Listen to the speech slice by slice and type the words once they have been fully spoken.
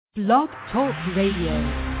Blog Talk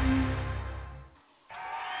Radio.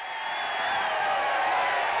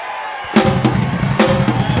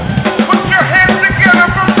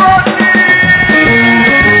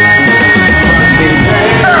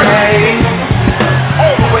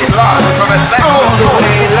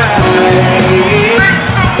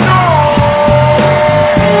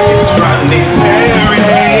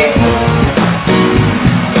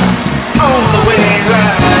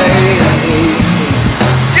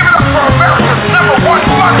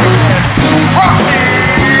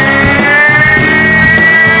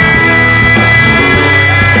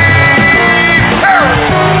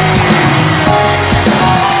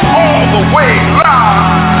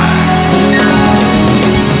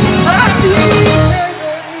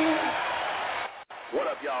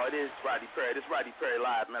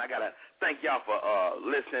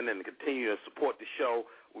 And continue to support the show.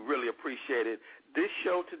 We really appreciate it. This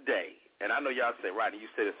show today, and I know y'all say, Rodney, you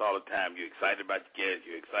say this all the time. You're excited about your kids.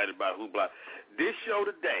 You're excited about hoopla. This show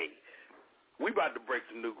today, we about to break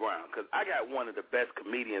some new ground because I got one of the best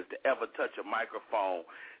comedians to ever touch a microphone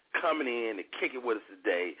coming in to kick it with us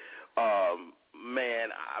today. Man,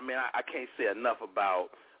 I can't say enough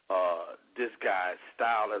about this guy's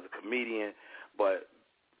style as a comedian, but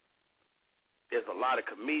there's a lot of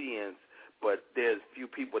comedians, but there's few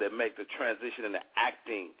people that make the transition into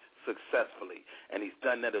acting successfully, and he's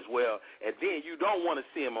done that as well. And then you don't want to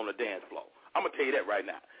see him on the dance floor. I'm going to tell you that right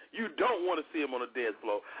now. You don't want to see him on the dance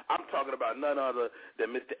floor. I'm talking about none other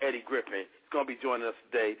than Mr. Eddie Griffin. He's going to be joining us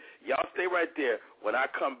today. Y'all stay right there. When I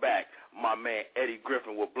come back, my man Eddie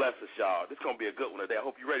Griffin will bless us, y'all. This is going to be a good one today. I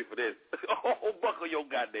hope you're ready for this. Oh, buckle your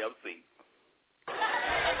goddamn seat.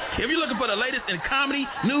 If you're looking for the latest in comedy,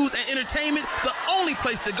 news, and entertainment, the only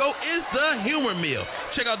place to go is the Humor Mill.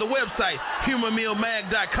 Check out the website,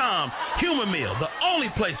 humormillmag.com. Humor Mill, the only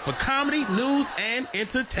place for comedy, news, and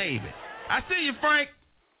entertainment. I see you, Frank.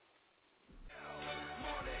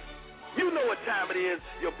 You know what time it is.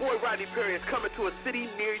 Your boy Rodney Perry is coming to a city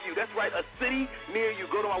near you. That's right, a city near you.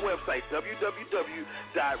 Go to my website,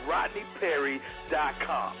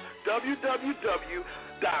 www.rodneyperry.com.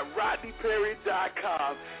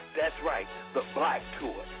 www.rodneyperry.com. That's right, the Black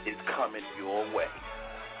Tour is coming your way.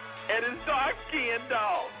 And it's dark skin,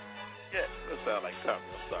 dog. Yeah, that sounds like Tommy.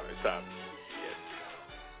 I'm sorry, Tommy.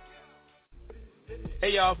 Yeah.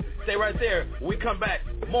 Hey, y'all, stay right there. When we come back,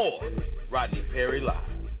 more Rodney Perry Live.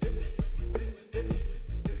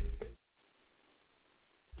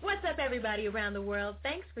 What's up, everybody around the world?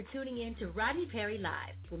 Thanks for tuning in to Rodney Perry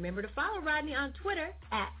Live. Remember to follow Rodney on Twitter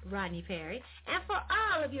 @Rodney Perry. And for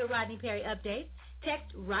all of your Rodney Perry updates,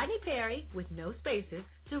 text Rodney Perry with no spaces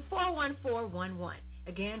to 41411.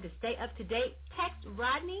 Again, to stay up to date, text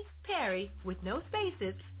Rodney Perry with no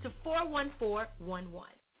spaces to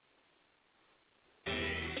 41411.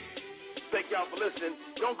 Thank y'all for listening.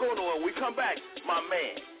 Don't go nowhere. When we come back, my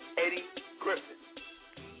man, Eddie Griffin.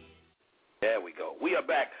 There we go. We are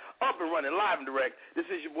back, up and running, live and direct. This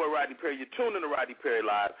is your boy Rodney Perry. You're tuned in to Rodney Perry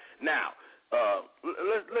Live. Now,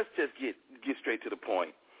 let's just get straight to the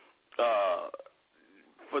point.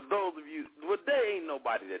 For those of you, well, there ain't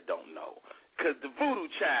nobody that don't know, because the Voodoo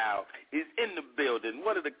Child is in the building.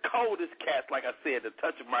 One of the coldest cats, like I said, to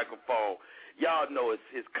touch a microphone. Y'all know it's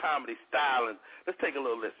his comedy style. And let's take a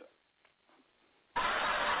little listen.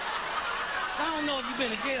 I don't know if you've been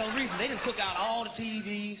to jail recently. They done took out all the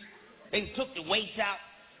TVs. They took the weights out.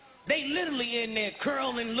 They literally in there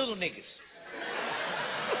curling little niggas.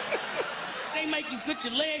 They make you put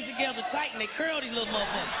your legs together tight and they curl these little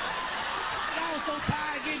motherfuckers. I was so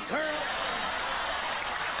tired of getting curled.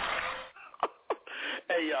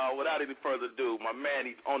 Hey, y'all, without any further ado, my man,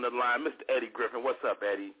 he's on the line, Mr. Eddie Griffin. What's up,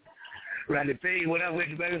 Eddie? Rodney P, what up with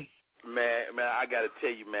you, baby? Man, I got to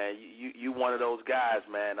tell you, man, you one of those guys,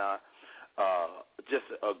 man,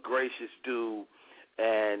 just a gracious dude.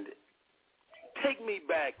 And take me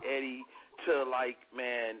back, Eddie, to, like,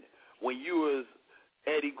 man, when you was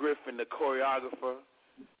Eddie Griffin, the choreographer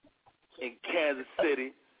in Kansas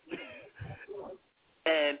City.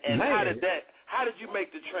 And how did you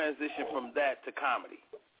make the transition from that to comedy?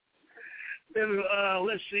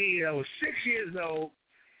 Let's see, I was 6 years old,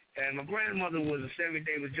 and my grandmother was a Sammy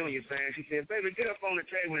Davis Jr. fan. She said, baby, get up on the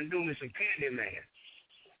table and do me some Candyman.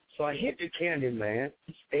 So I hit the Candyman.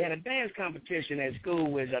 They had a dance competition at school,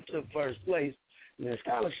 which I took first place. And the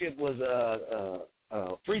scholarship was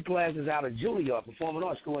free classes out of Juilliard, Performing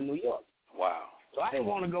Arts School in New York. Wow. So I didn't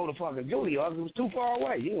want to go to fucking Juilliard. It was too far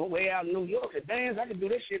away. You know, way out in New York. To dance, I could do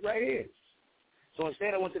this shit right here. So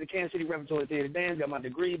instead, I went to the Kansas City Repertory Theater Dance, got my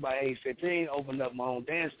degree by age 15, opened up my own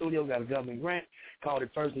dance studio, got a government grant, called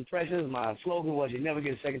it First Impressions. My slogan was, you never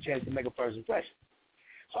get a second chance to make a first impression.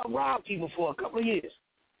 So I robbed people for a couple of years.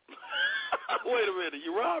 Wait a minute,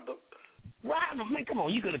 you robbed them? Robbed them? Man, come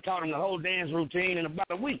on, you could have taught them the whole dance routine in about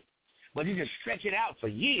a week. But you just stretch it out for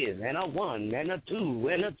years, and a 1, and a 2,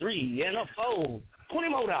 and a 3, and a 4, $20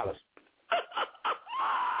 more.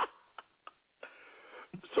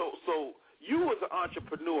 So you was an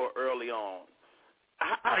entrepreneur early on.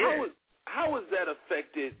 How has that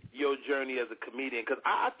affected your journey as a comedian? Because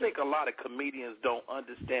I think a lot of comedians don't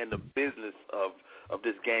understand the business of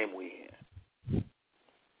this game we in.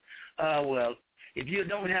 Well, if you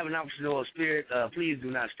don't have an entrepreneurial spirit, please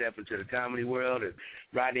do not step into the comedy world. And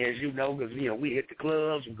Rodney, as you know, because, we hit the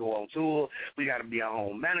clubs, we go on tour. We got to be our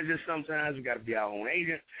own managers sometimes. We got to be our own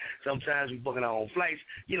agent. Sometimes we booking our own flights.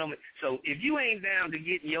 So if you ain't down to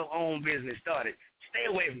getting your own business started, stay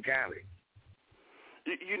away from comedy.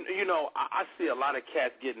 I see a lot of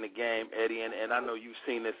cats get in the game, Eddie, and I know you've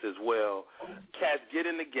seen this as well. Cats get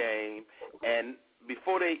in the game, and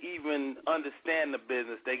before they even understand the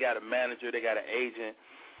business, they got a manager, they got an agent.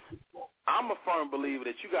 I'm a firm believer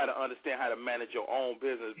that you got to understand how to manage your own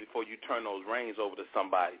business before you turn those reins over to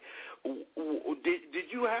somebody. Did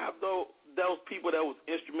you have those people that was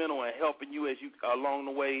instrumental in helping you as you along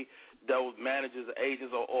the way, those managers,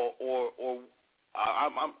 agents, or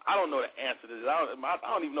I don't know the answer to this. I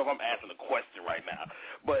don't even know if I'm answering the question right now.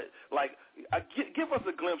 But, give us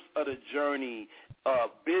a glimpse of the journey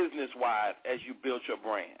business-wise as you built your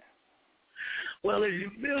brand. Well, as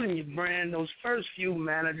you're building your brand, those first few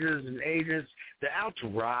managers and agents, they're out to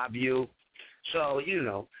rob you. So,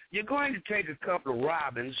 you're going to take a couple of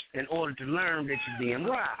robins in order to learn that you're being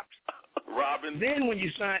robbed. Robin? Then when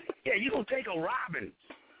you sign, you're going to take a robin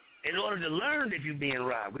in order to learn that you're being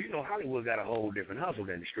robbed. But Hollywood got a whole different hustle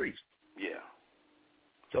than the streets. Yeah.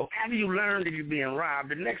 So after you learn that you're being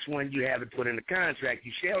robbed, the next one you have it put in the contract,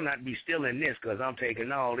 you shall not be stealing this because I'm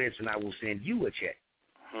taking all this and I will send you a check.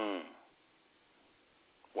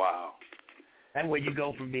 Wow. That way you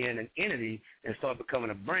go from being an entity and start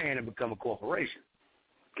becoming a brand and become a corporation.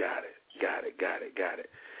 Got it.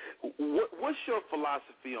 What's your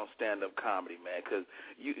philosophy on stand-up comedy, man? Because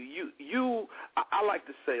I like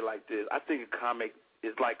to say like this. I think a comic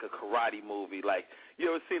is like a karate movie. Like, you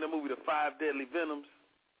ever seen the movie The Five Deadly Venoms?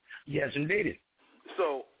 Yes, indeed.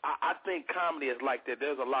 So I think comedy is like that.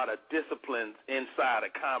 There's a lot of disciplines inside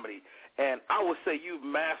of comedy. And I would say you've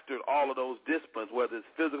mastered all of those disciplines, whether it's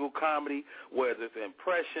physical comedy, whether it's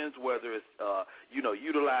impressions, whether it's,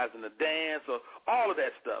 utilizing the dance or all of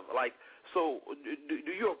that stuff. Like, so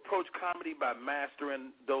do you approach comedy by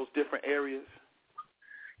mastering those different areas?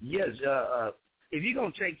 Yes. If you're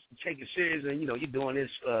going to take it serious and, you're doing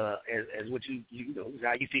this as what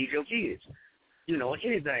how you feed your kids.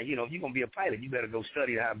 Anything, if you're going to be a pilot, you better go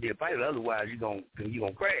study how to be a pilot. Otherwise, you're going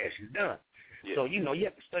to crash. You're done. Yeah. So, you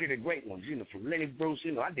have to study the great ones, from Lenny Bruce.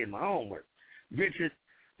 I did my homework. Richard,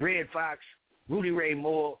 Red Fox, Rudy Ray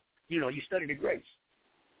Moore, you study the greats.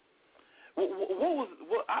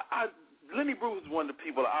 Lenny Bruce is one of the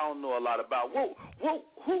people I don't know a lot about.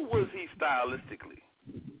 Who was he stylistically?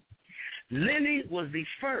 Lenny was the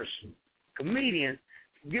first comedian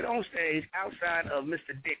to get on stage outside of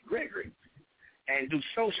Mr. Dick Gregory and do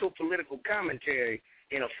social political commentary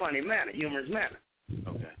in a funny manner, humorous manner.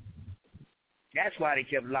 Okay. That's why they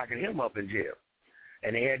kept locking him up in jail.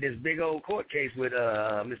 And they had this big old court case with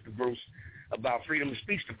Mr. Bruce about freedom of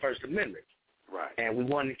speech, the First Amendment. Right. And we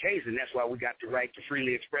won the case, and that's why we got the right to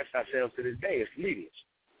freely express ourselves to this day as comedians.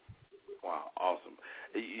 Wow, awesome.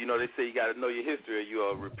 They say you got to know your history or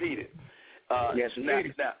you'll repeat it. Yes,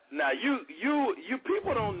 indeed. Now, you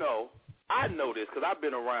people don't know. I know this because I've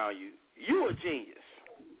been around you. You're a genius.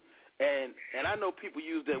 And I know people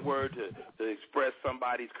use that word to express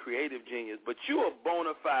somebody's creative genius, but you're a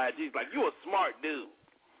bona fide genius. Like, you're a smart dude.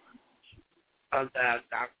 I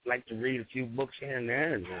like to read a few books here and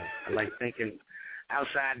there, and I like thinking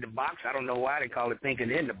outside the box. I don't know why they call it thinking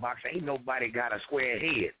in the box. Ain't nobody got a square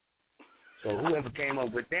head. So whoever came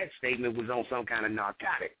up with that statement was on some kind of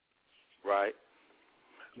narcotic. Right.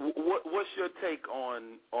 What's your take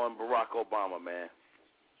on Barack Obama, man?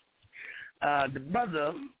 The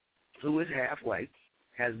brother, who is half white,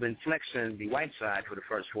 has been flexing the white side for the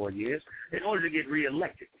first 4 years in order to get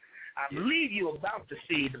reelected. I believe you're about to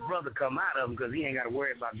see the brother come out of him because he ain't got to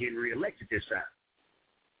worry about getting reelected this time.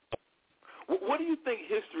 What do you think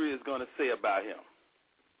history is going to say about him?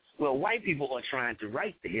 Well, white people are trying to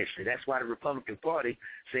write the history. That's why the Republican Party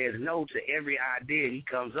says no to every idea he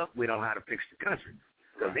comes up with on how to fix the country.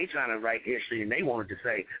 Because they're trying to write history, and they wanted to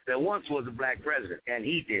say there once was a black president, and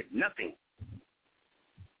he did nothing.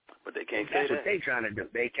 But they can't say that. That's what they're trying to do.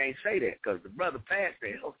 They can't say that because the brother passed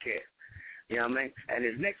the health care. You know what I mean? And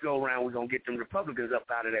his next go-around, we're going to get them Republicans up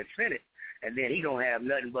out of that Senate, and then he going to have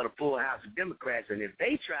nothing but a full house of Democrats. And if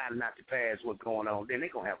they try not to pass what's going on, then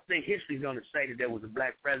they're going to have, I think history's going to say that there was a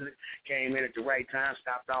black president, came in at the right time,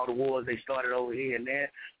 stopped all the wars they started over here and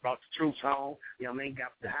there, brought the troops home, you know what I mean,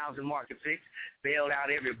 got the housing market fixed, bailed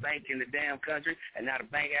out every bank in the damn country, and now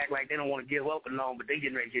the bank act like they don't want to give up a loan, but they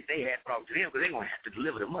getting ready to get their hat brought to them because they're going to have to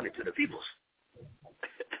deliver the money to the peoples.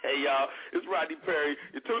 Hey, y'all, it's Rodney Perry.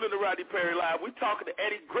 You're tuned in to Rodney Perry Live. We're talking to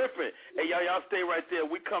Eddie Griffin. Hey, y'all stay right there.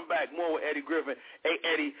 We come back more with Eddie Griffin. Hey,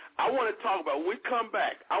 Eddie, I want to talk about, when we come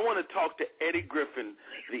back, I want to talk to Eddie Griffin,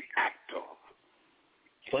 the actor.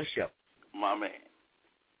 For sure. My man.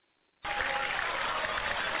 I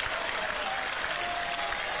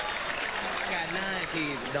got 9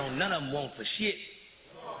 kids that don't none of them want for shit.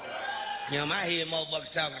 You know, I hear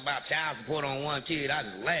motherfuckers talking about child support on one kid, I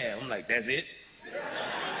just laugh. I'm like, that's it?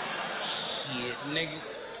 Shit, nigga.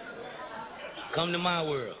 Come to my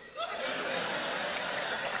world.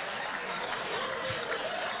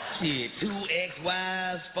 Shit, 2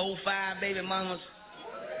 ex-wives, 4, 5 baby mamas.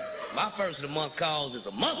 My first of the month calls is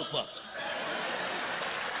a motherfucker.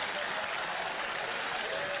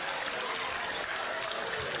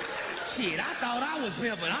 Shit, I thought I was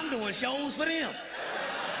pimping. I'm doing shows for them.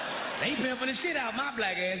 They pimping the shit out my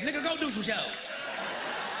black ass. Nigga, go do some shows.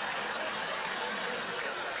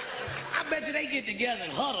 I bet you they get together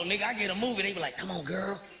and huddle, nigga. I get a movie, they be like, come on,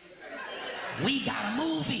 girl. We got a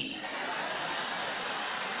movie.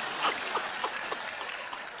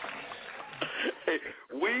 Hey,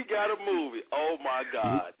 we got a movie. Oh, my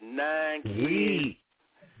God. 9 kids. We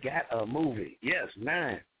got a movie. Yes,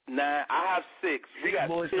 9. 9. I have 6. We got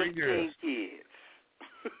boys, 15 girls. kids.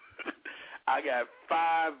 I got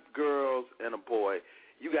 5 girls and a boy.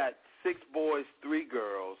 You got 6 boys, 3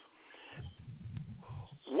 girls.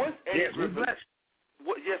 What's Eddie Yes, we're Griffin? blessed.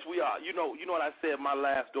 Yes, we are. You know what I said? My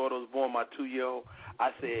last daughter was born, my 2-year-old.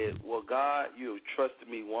 I said, well, God, you have trusted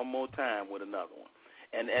me one more time with another one.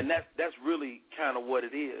 And that's really kind of what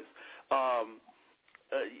it is.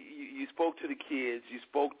 You spoke to the kids. You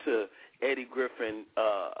spoke to Eddie Griffin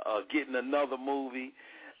getting another movie.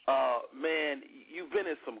 Man, you've been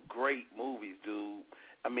in some great movies, dude.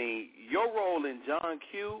 I mean, your role in John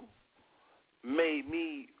Q made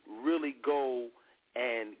me really go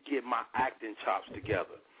and get my acting chops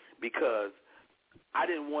together because I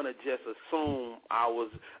didn't want to just assume I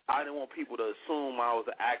didn't want people to assume I was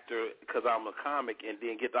an actor because I'm a comic and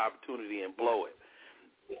then get the opportunity and blow it.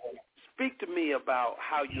 Speak to me about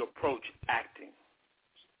how you approach acting.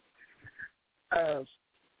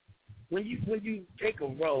 When you take a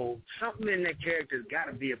role, something in that character's got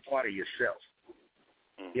to be a part of yourself.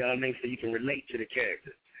 You know what I mean? So you can relate to the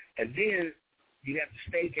character. And then you have to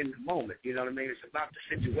stay in the moment. You know what I mean? It's about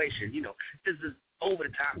the situation. You know, this is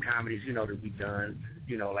over-the-top comedies, you know, that we've done,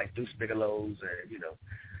 you know, like Deuce Bigelow's and, you know,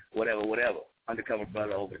 whatever. Undercover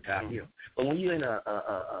Brother, over the top, you know. But when you're in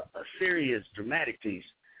a serious, dramatic piece,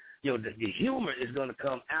 you know, the humor is going to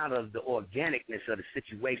come out of the organicness of the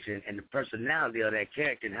situation and the personality of that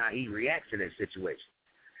character and how he reacts to that situation.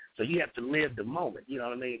 So you have to live the moment, you know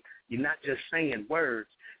what I mean? You're not just saying words.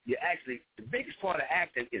 You're actually, the biggest part of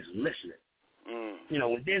acting is listening. You know,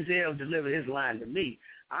 when Denzel delivered his line to me,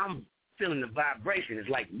 I'm feeling the vibration. It's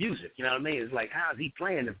like music, you know what I mean? It's like, how's he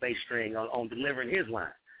playing the bass string on delivering his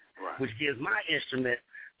line? Right. Which gives my instrument,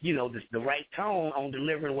 you know, the right tone on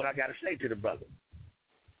delivering what I got to say to the brother.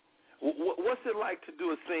 What's it like to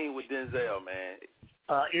do a scene with Denzel, man?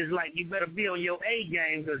 It's like you better be on your A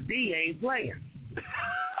game because D ain't playing.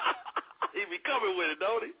 He be coming with it,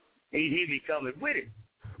 don't he? He be coming with it.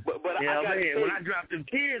 But you know, I when I dropped them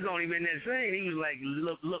tears on him in that scene, he was like,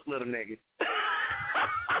 look, little nigga.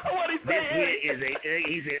 What he said?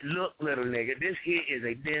 He said, look, little nigga, this here is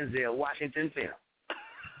a Denzel Washington film.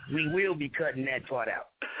 We will be cutting that part out.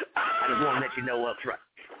 I just want to let you know up front.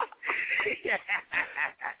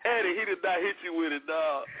 Eddie, he did not hit you with it,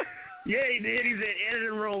 dog. Yeah, he did. He said,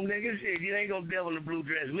 editing room, nigga, shit, you ain't gonna devil in the blue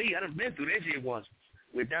dress me. I done been through that shit once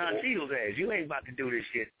with Don Cheadle's ass. You ain't about to do this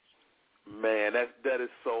shit. Man, that is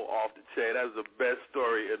so off the chain. That is the best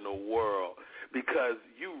story in the world because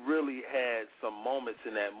you really had some moments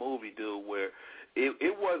in that movie, dude, where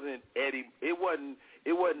it wasn't Eddie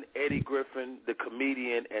Griffin, the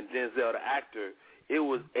comedian, and Denzel, the actor. It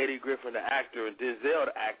was Eddie Griffin, the actor, and Denzel,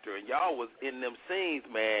 the actor, and y'all was in them scenes,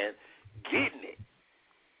 man, getting it.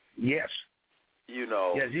 Yes. You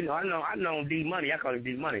know. Yes, you know, I've known D Money. I call him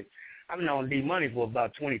D Money. I've known D Money for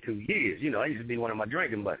about 22 years. You know, he used to be one of my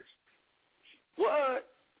drinking buddies. What?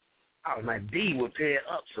 I was like, D would pair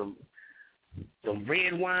up some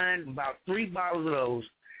red wine, about 3 bottles of those,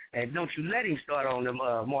 and don't you let him start on them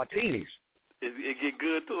martinis. It get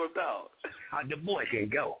good to him, dog. The boy can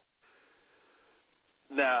go.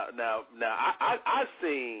 Now, I've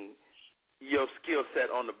seen your skill set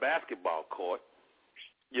on the basketball court.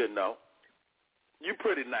 You know, you're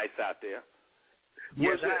pretty nice out there.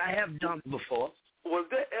 Yes, I have dunked before. Was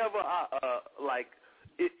there ever like,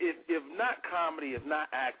 if not comedy, if not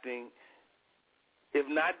acting, if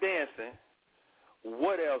not dancing,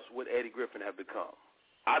 what else would Eddie Griffin have become?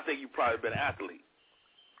 I think you've probably been an athlete.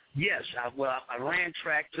 Yes, I ran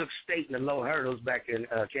track, took state in the low hurdles back in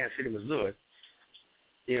Kansas City, Missouri.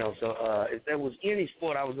 You know, so if there was any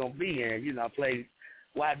sport I was going to be in, you know, I played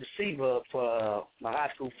wide receiver for my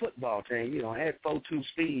high school football team. You know, I had 4.2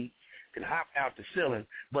 speed, could hop out the ceiling,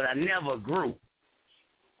 but I never grew.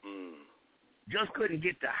 Just couldn't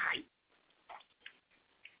get the height.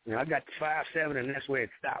 You know, I got to 5'7", and that's where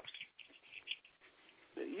it stops.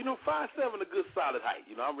 You know, 5'7" a good solid height.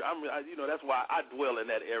 You know, you know, that's why I dwell in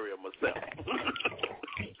that area myself.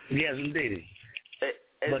 Yes, indeed.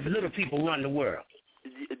 But little people run the world.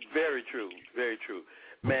 Very true, very true.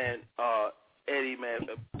 Man, Eddie, man,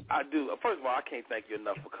 I do. First of all, I can't thank you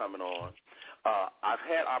enough for coming on. I've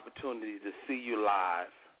had opportunity to see you live.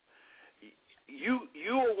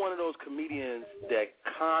 You are one of those comedians that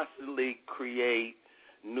constantly create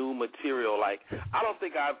new material. Like, I don't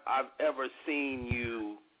think I've ever seen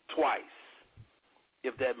you twice,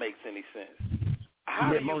 if that makes any sense.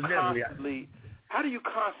 How do you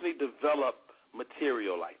constantly develop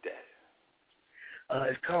material like that?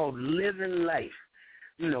 It's called living life.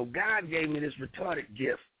 You know, God gave me this retarded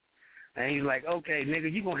gift. And he's like, okay, nigga,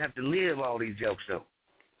 you're going to have to live all these jokes, though.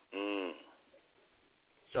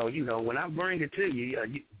 So, you know, when I bring it to you,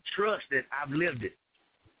 you trust that I've lived it.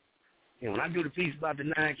 You know, when I do the piece about the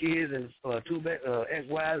 9 kids and 2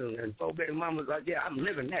 ex-wives and 4 baby mamas, like, yeah, I'm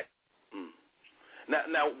living that.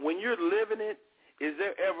 Now, when you're living it, is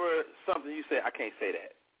there ever something you say, I can't say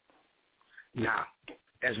that? Nah.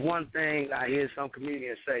 That's one thing I hear some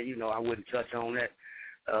comedians say, you know, I wouldn't touch on that.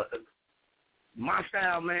 My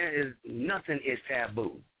style, man, is nothing is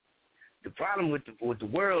taboo. The problem with the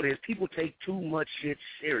world is people take too much shit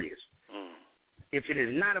serious. If it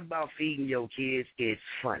is not about feeding your kids, it's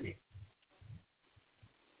funny.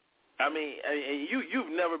 I mean,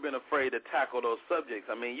 you've never been afraid to tackle those subjects.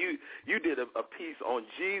 I mean, you did a piece on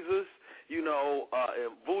Jesus, you know,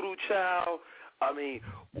 Voodoo Child. I mean,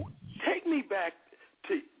 take me back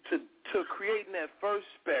to creating that first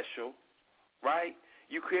special, right?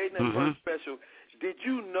 You creating that first special. Did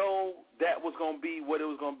you know that was going to be what it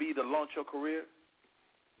was going to be to launch your career?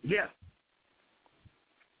 Yeah.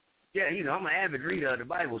 Yeah, you know, I'm an avid reader of the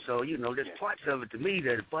Bible, so, you know, there's parts of it to me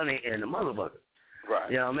that are funny and the motherfucker.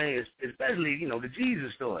 Right. You know what I mean? Especially, you know, the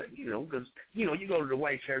Jesus story, you know, because, you know, you go to the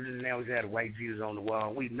white churches and they always had a white Jesus on the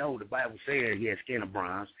wall. We know the Bible says he had skin of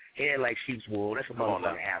bronze, hair like sheep's wool. That's a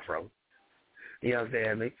motherfucking afro. You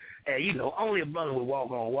understand me? And, you know, only a brother would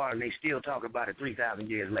walk on water and they still talk about it 3,000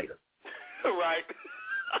 years later. Right.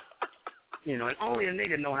 You know, and only a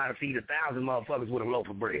nigga know how to feed 1,000 motherfuckers with a loaf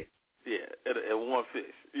of bread. Yeah, and one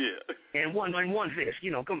fish. Yeah. And one fish. You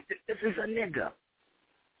know, come, this is a nigga.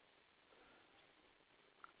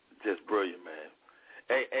 Just brilliant, man.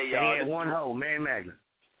 Hey, y'all. He had one hoe, man, Magna.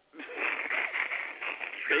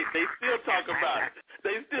 They still talk about it.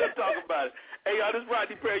 They still talk about it. Hey, y'all, this is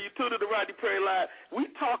Rodney Perry. You tuned to the Rodney Perry Live. We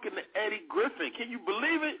talking to Eddie Griffin. Can you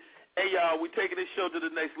believe it? Hey, y'all, we taking this show to the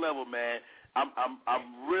next level, man.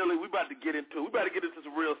 I'm really, we about to get into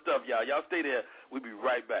some real stuff, y'all. Y'all stay there. We'll be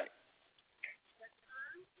right back.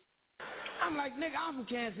 I'm like, nigga, I'm from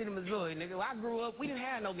Kansas City, Missouri, nigga. When I grew up, we didn't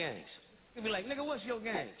have no gangs. They'd be like, nigga, what's your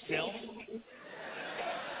gang? Self.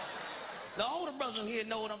 The older brothers here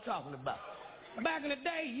know what I'm talking about. Back in the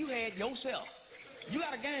day, you had yourself. You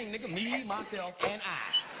got a gang, nigga, me, myself, and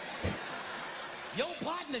I. Your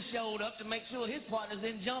partner showed up to make sure his partners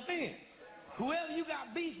didn't jump in. Whoever you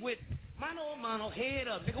got beef with, mano, head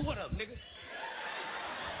up. Nigga, what up, nigga?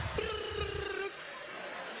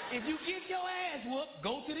 If you get your ass whooped,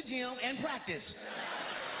 go to the gym and practice.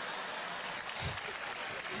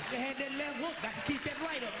 You had that left hook, got to keep that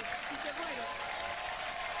right up. Keep that right up.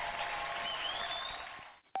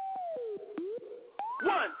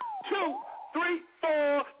 1, 2, 3,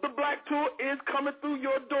 4. The Black Tour is coming through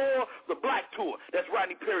your door. The Black Tour. That's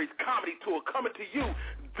Rodney Perry's comedy tour coming to you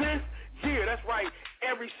this year. That's right.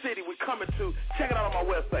 Every city we're coming to. Check it out on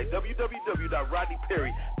my website,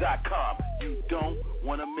 www.rodneyperry.com. You don't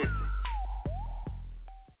want to miss it.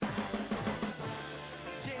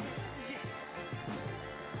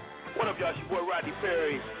 What up, y'all? It's your boy Rodney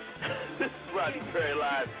Perry. This is Rodney Perry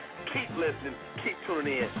Live. Keep listening. Keep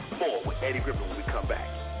tuning in. More with Eddie Griffin when we come back.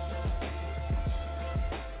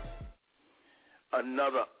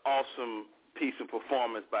 another awesome piece of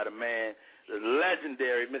performance by the man, the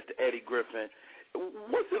legendary Mr. Eddie Griffin.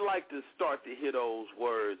 What's it like to start to hear those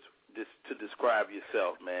words to describe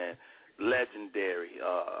yourself, man? Legendary,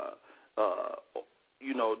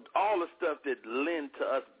 you know, all the stuff that lend to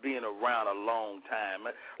us being around a long time.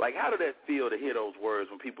 Like, how did that feel to hear those words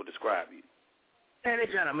when people describe you? Man, they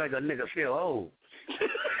trying to make a nigga feel old.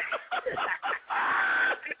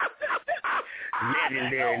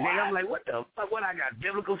 Legendary, nigga. I'm like, what the fuck? What, I got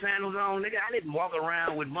biblical sandals on, nigga? I didn't walk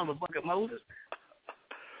around with motherfucking Moses.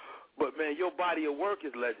 But, man, your body of work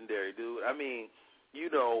is legendary, dude. I mean, you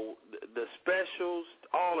know, the specials,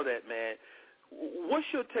 all of that, man. What's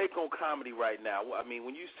your take on comedy right now? I mean,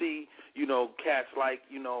 when you see, you know, cats like,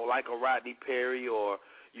 you know, like a Rodney Perry or,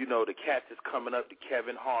 you know, the cats that's coming up, the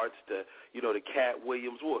Kevin Harts, the, you know, the Cat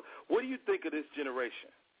Williams. What do you think of this generation?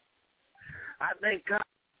 I think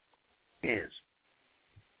comedy is.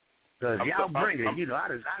 Because y'all bringing it. You know, I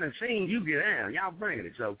done seen you get down. Y'all bringing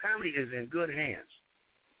it. So comedy is in good hands.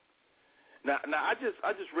 Now I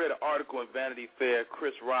just read an article in Vanity Fair.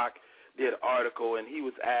 Chris Rock did an article, and he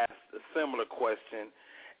was asked a similar question,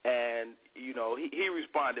 and, you know, he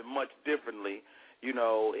responded much differently. You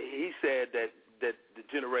know, he said that the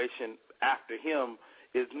generation after him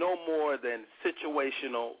is no more than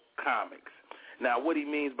situational comics. Now, what he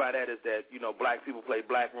means by that is that, you know, black people play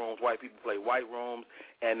black rooms, white people play white rooms,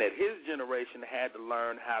 and that his generation had to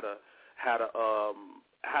learn how to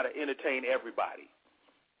entertain everybody.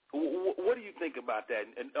 What do you think about that,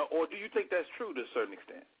 or do you think that's true to a certain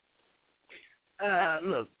extent?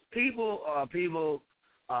 Look, people are people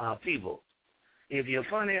are people. If you're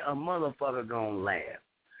funny, a motherfucker gonna laugh.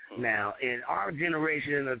 Now, in our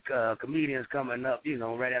generation of comedians coming up, you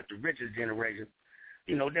know, right after Richard's generation,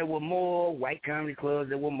 you know, there were more white comedy clubs,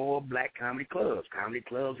 there were more black comedy clubs. Comedy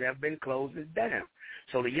clubs have been closing down.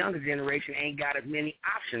 So the younger generation ain't got as many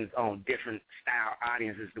options on different style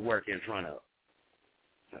audiences to work in front of.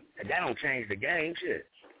 That don't change the game, shit.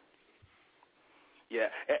 Yeah,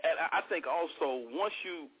 and I think also once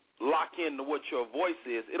you lock into what your voice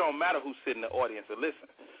is, it don't matter who's sitting in the audience and listen.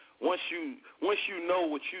 Once you know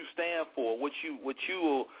what you stand for, what you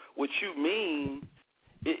mean,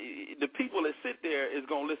 the people that sit there is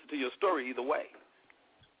gonna listen to your story either way.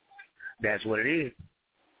 That's what it is.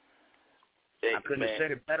 Hey, I couldn't have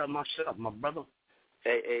said it better myself, my brother.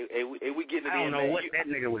 Hey, we getting it in. I don't know what that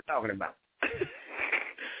nigga was talking about.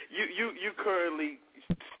 You currently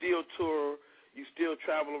still tour. You still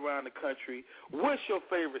travel around the country. What's your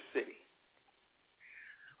favorite city?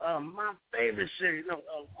 My favorite city,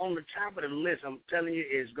 on the top of the list, I'm telling you,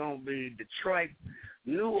 is going to be Detroit,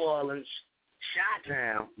 New Orleans,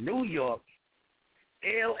 Chi-Town, New York,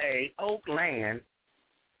 L.A., Oakland.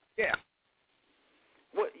 Yeah.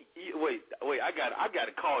 What? Wait! I got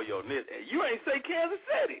to call you on this. You ain't say Kansas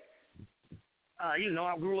City. You know,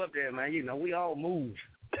 I grew up there, man. You know, we all moved.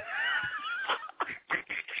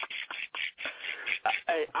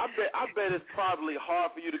 Hey, I bet it's probably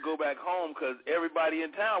hard for you to go back home because everybody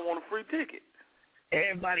in town want a free ticket.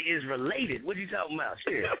 Everybody is related. What you talking about?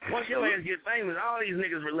 Shit. Once your ass get famous, all these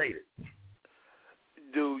niggas related.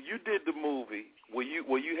 Dude, you did the movie where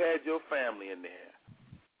you had your family in there,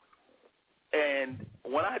 and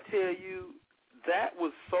when I tell you that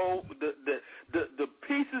was so the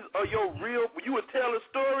pieces of your real, you would tell a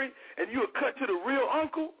story and you would cut to the real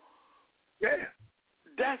uncle. Yeah.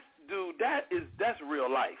 That's real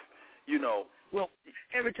life, you know. Well,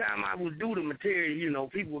 every time I would do the material, you know,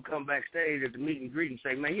 people would come backstage at the meet and greet and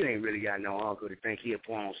say, man, you ain't really got no uncle to think he a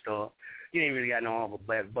porn star. You ain't really got no uncle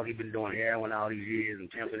Buck. He been doing heroin all these years and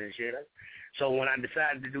pimping and shit. So when I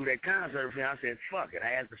decided to do that concert for him, I said, fuck it.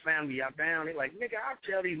 I asked the family out down. They like, nigga, I'll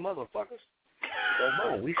tell these motherfuckers. So,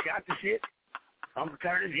 boom, we shot the shit. Uncle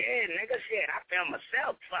Curtis, yeah, nigga, shit, I filmed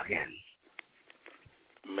myself fucking.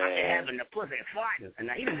 Man. I having the pussy farting. And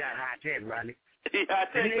now he done got high tech, Rodney. He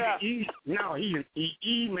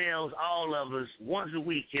emails all of us once a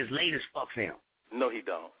week his latest fuck film. No, he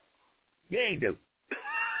don't. Yeah, he do.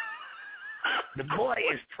 The boy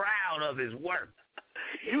is proud of his work.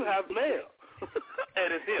 You have mail.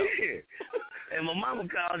 And it's him. Yeah. And my mama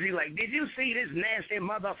calls, he like, did you see this nasty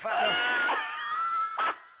motherfucker?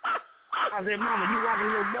 I said, Mama, you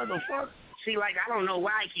watching your motherfucker? She like, I don't know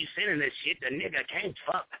why he keeps sending this shit. The nigga can't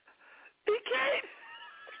fuck. He can't.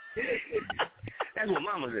 That's what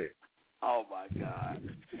Mama said. Oh my God,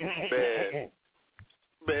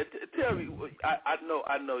 man, tell me. I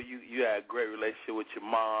know you had a great relationship with your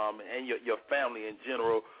mom and your family in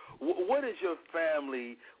general. What is your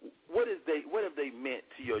family? What have they meant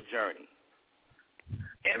to your journey?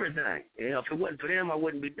 Everything. You know, if it wasn't for them, I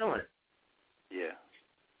wouldn't be doing it. Yeah.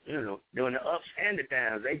 You know, during the ups and the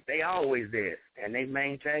downs, they always there, and they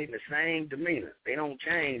maintain the same demeanor. They don't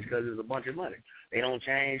change because there's a bunch of money. They don't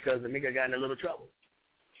change because the nigga got in a little trouble.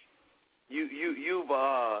 You've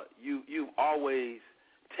always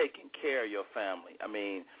taken care of your family. I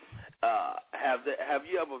mean, have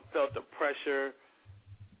you ever felt the pressure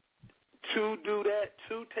to do that,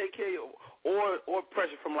 to take care of your, or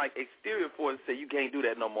pressure from like exterior forces say you can't do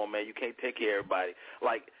that no more, man. You can't take care of everybody.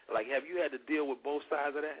 Like have you had to deal with both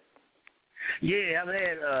sides of that? Yeah, I've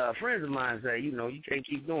had friends of mine say, you know, you can't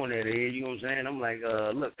keep doing that, Ed. You know what I'm saying? I'm like,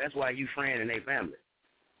 look, that's why you friend in their family.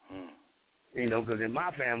 You know, because in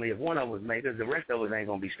my family, if one of us make it, the rest of us ain't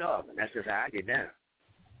going to be starving. That's just how I get down.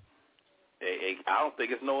 I don't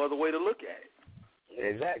think it's no other way to look at it.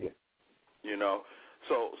 Exactly. You know,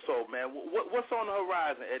 so man, what's on the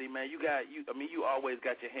horizon, Eddie? Man, you always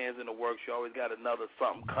got your hands in the works. You always got another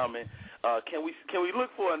something coming. Can we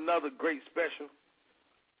look for another great special?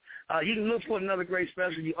 You can look for another great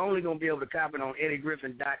special. You're only going to be able to cop it on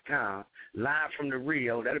EddieGriffin.com, live from the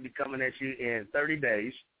Rio. That'll be coming at you in 30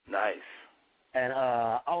 days. Nice. And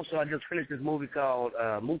also, I just finished this movie called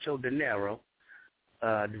Mucho Dinero,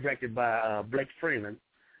 directed by Blake Freeman.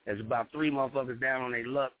 There's about 3 motherfuckers down on their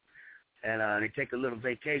luck, and they take a little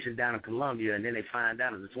vacation down in Colombia, and then they find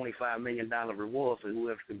out there's a $25 million reward for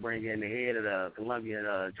whoever can bring in the head of the Colombian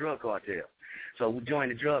drug cartel. So we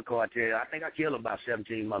joined the drug cartel. I think I killed about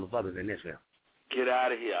 17 motherfuckers in this film. Get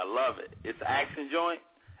out of here. I love it. It's an action joint?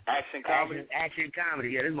 Action comedy? Action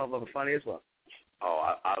comedy. Yeah, this motherfucker funny as fuck.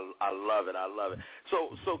 Oh, I love it. I love it.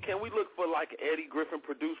 So can we look for like an Eddie Griffin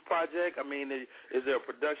produced project? I mean, is there a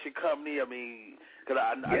production company? I mean, because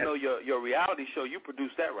I know your reality show, you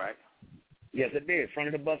produced that, right? Yes, it did. Front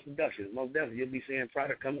of the Bus Productions. Most definitely. You'll be seeing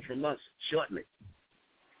product coming from us shortly.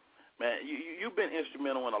 Man, you've been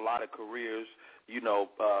instrumental in a lot of careers. You know,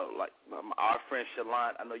 like our friend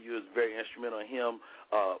Shallant, I know you was very instrumental in him,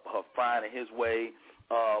 her finding his way.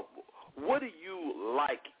 What do you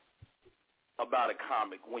like about a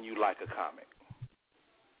comic when you like a comic?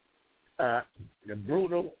 The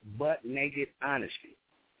brutal, butt-naked honesty.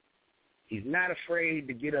 He's not afraid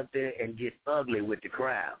to get up there and get ugly with the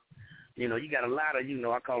crowd. You know, you got a lot of, you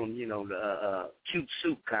know, I call them, you know, the cute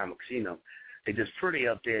soup comics, you know. They're just pretty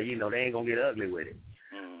up there, you know, they ain't going to get ugly with it.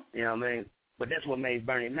 You know what I mean? But that's what made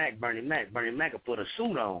Bernie Mac. Bernie Mac will put a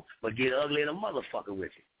suit on, but get ugly in a motherfucker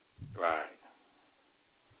with you. Right.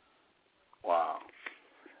 Wow.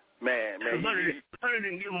 Man. Bernie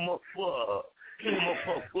didn't give him more fuck. Give him more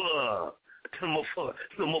fuck.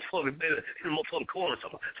 Give him more fucking baby. Give him more fucking corner.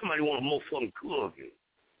 Somebody want more fucking cookie.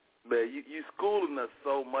 Man, you schooling us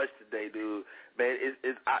so much today, dude. Man,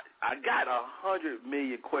 I got 100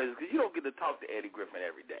 million questions because you don't get to talk to Eddie Griffin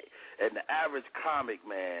every day. And the average comic,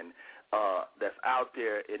 man, that's out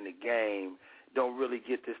there in the game don't really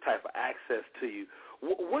get this type of access to you.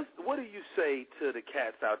 What do you say to the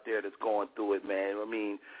cats out there that's going through it, man? I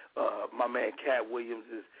mean, my man Cat Williams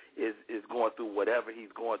is going through whatever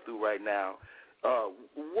he's going through right now.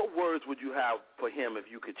 What words would you have for him if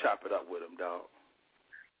you could chop it up with him, dog?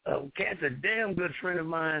 Cat's a damn good friend of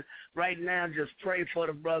mine. Right now, just pray for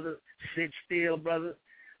the brother. Sit still, brother.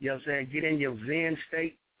 You know what I'm saying? Get in your Zen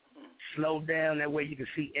state. Slow down. That way you can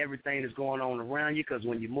see everything that's going on around you, because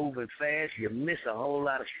when you're moving fast, you miss a whole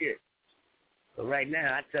lot of shit. But right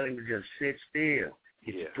now, I tell him to just sit still.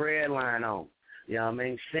 Get your prayer line on. You know what I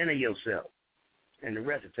mean? Center yourself. And the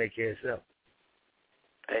rest will take care of itself.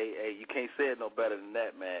 Hey, you can't say it no better than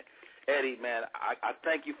that, man. Eddie, man, I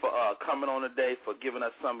thank you for coming on today, for giving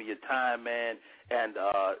us some of your time, man. And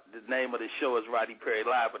the name of the show is Rodney Perry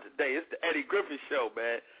Live. But today, it's the Eddie Griffin Show,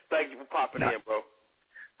 man. Thank you for popping in, bro.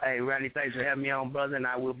 Hey, Rodney, thanks for having me on, brother, and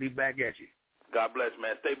I will be back at you. God bless,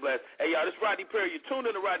 man. Stay blessed. Hey, y'all, this is Rodney Perry. You're tuned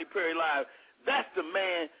in to Rodney Perry Live. That's the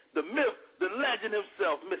man, the myth, the legend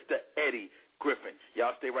himself, Mr. Eddie Griffin.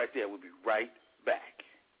 Y'all stay right there. We'll be right back.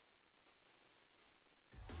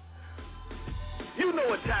 You know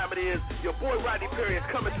what time it is. Your boy Rodney Perry is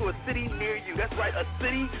coming to a city near you. That's right, a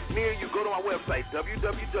city near you. Go to my website,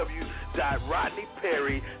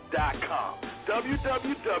 www.rodneyperry.com.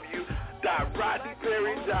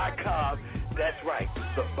 www.rodneyperry.com. That's right,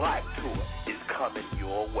 the Black Tour is coming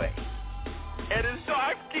your way. And it's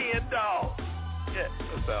dark skin, dog. Yeah,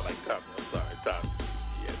 that sound like Tommy. I'm sorry, Tommy.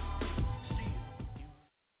 Yeah.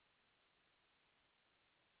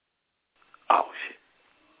 Oh, shit.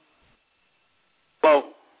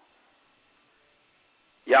 Bo,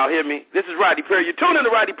 y'all hear me? This is Rodney Perry. You're tuning in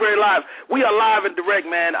to Rodney Perry Live. We are live and direct,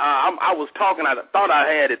 man. I was talking. I thought I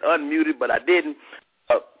had it unmuted, but I didn't.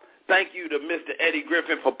 Thank you to Mr. Eddie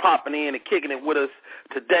Griffin for popping in and kicking it with us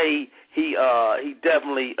today. He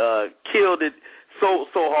definitely killed it, So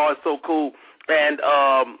hard, so cool. And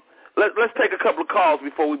let's take a couple of calls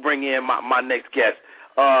before we bring in my next guest.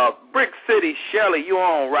 Brick City, Shelley, you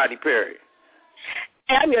on Rodney Perry?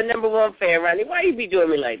 Hey, I'm your number one fan, Rodney. Why you be doing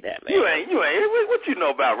me like that, man? You ain't. What you know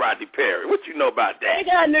about Rodney Perry? What you know about that?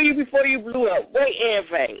 I knew you before you blew up. Wait,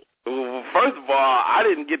 everything. Well, first of all, I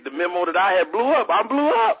didn't get the memo that I had blew up. I blew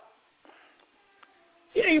up.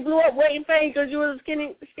 Yeah, you blew up waiting fame because you was a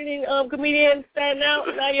skinny comedian standing out.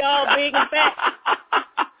 Now you're all big and fat.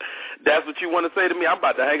 That's what you want to say to me? I'm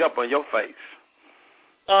about to hang up on your face.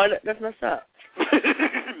 Oh, that's messed up.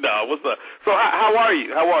 No, what's up? So how are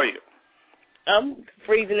you? I'm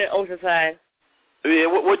freezing in Oceanside. Yeah,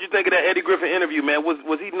 what'd you think of that Eddie Griffin interview, man?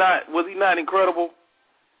 Was he not incredible?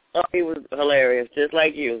 Oh, he was hilarious, just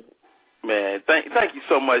like you. Man, thank you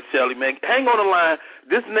so much, Shelley, man. Hang on the line.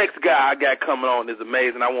 This next guy I got coming on is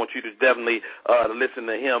amazing. I want you to definitely listen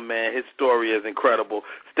to him, man. His story is incredible.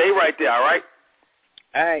 Stay right there, all right?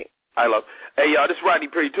 All right. I love. Hey, y'all, this is Rodney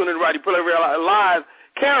Perry. Tune in to Rodney Perry Live.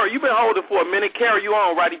 Kara, you've been holding for a minute. Kara, you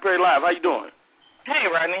on Rodney Perry Live. How you doing? Hey,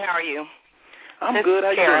 Rodney, how are you? I'm good.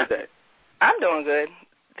 How you doing today? I'm doing good.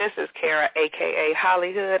 This is Kara, a.k.a.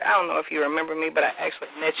 Hollywood. I don't know if you remember me, but I actually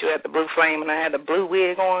met you at the Blue Flame, and I had the blue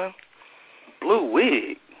wig on. Blue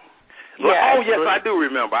wig? Yeah, yes, I do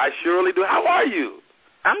remember. I surely do. How are you?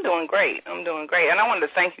 I'm doing great. And I wanted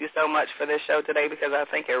to thank you so much for this show today because I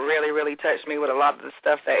think it really, really touched me with a lot of the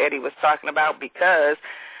stuff that Eddie was talking about because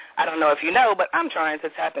I don't know if you know, but I'm trying to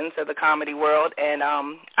tap into the comedy world, and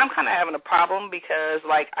I'm kind of having a problem because,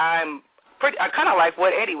 like, I kind of like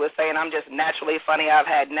what Eddie was saying. I'm just naturally funny. I've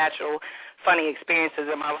had natural funny experiences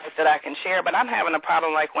in my life that I can share, but I'm having a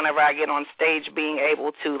problem, like, whenever I get on stage being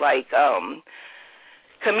able to, like,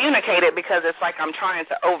 communicate it because it's like I'm trying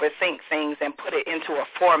to overthink things and put it into a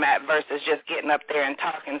format versus just getting up there and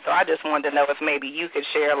talking. So I just wanted to know if maybe you could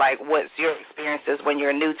share, like, what's your experiences when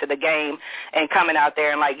you're new to the game and coming out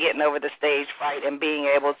there and, like, getting over the stage fright and being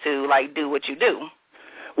able to, like, do what you do.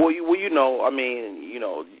 Well,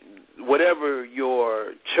 whatever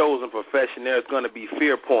your chosen profession, there's going to be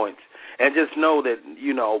fear points. And just know that,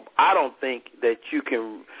 I don't think that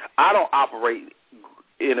I don't operate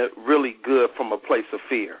in a really good from a place of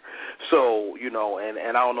fear. So, and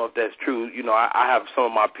I don't know if that's true. I have some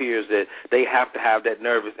of my peers that they have to have that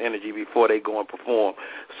nervous energy before they go and perform.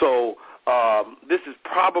 So this is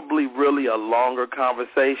probably really a longer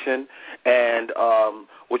conversation. And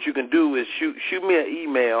what you can do is shoot me an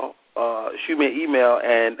email.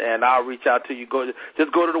 And I'll reach out to you.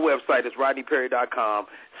 Just go to the website. It's rodneyperry.com.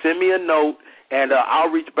 Send me a note, and I'll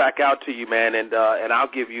reach back out to you, man. And I'll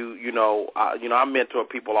give you, I mentor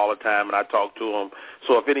people all the time, and I talk to them.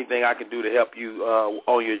 So if anything I can do to help you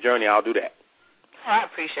on your journey, I'll do that. I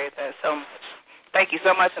appreciate that so much. Thank you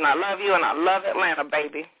so much, and I love you, and I love Atlanta,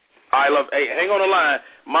 baby. Hey, hang on the line.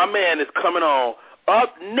 My man is coming on.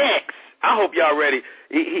 Up next, I hope y'all ready.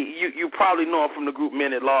 You probably know him from the group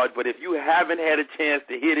Men at Large, but if you haven't had a chance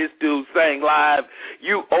to hear this dude sing live,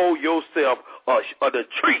 you owe yourself the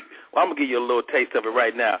treat. Well, I'm gonna give you a little taste of it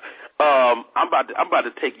right now. I'm about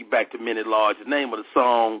to take you back to Men at Large. The name of the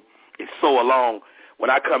song is So Along. When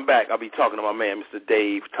I come back, I'll be talking to my man, Mr.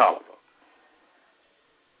 Dave Tolliver.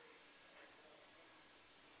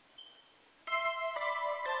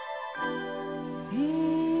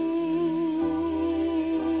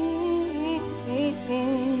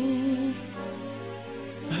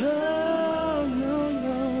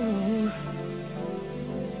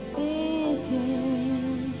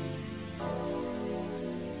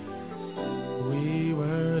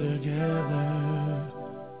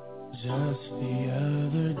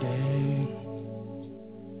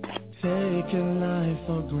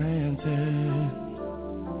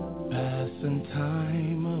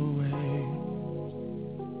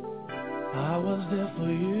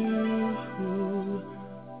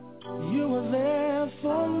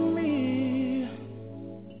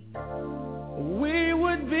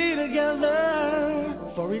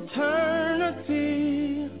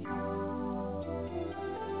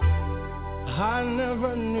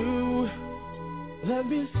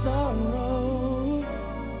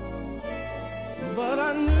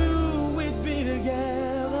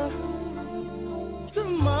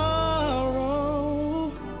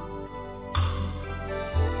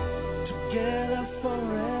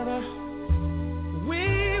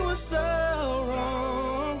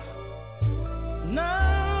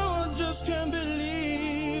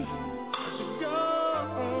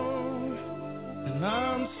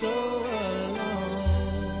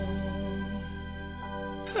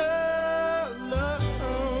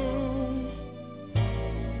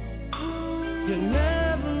 You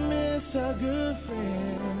never miss a good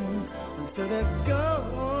friend until that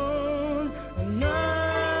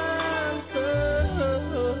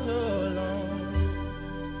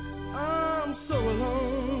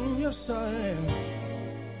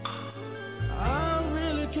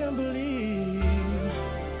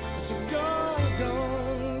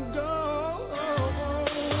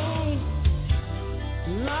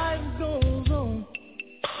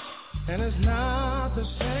and it's not the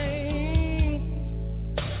same,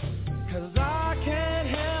 'cause I can't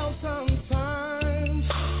help sometimes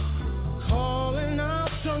calling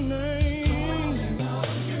out your name,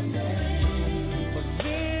 but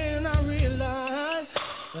then I realize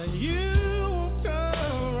that you won't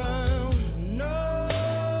come around. No,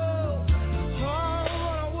 oh, what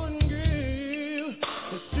I wouldn't give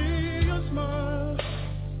to see your smile.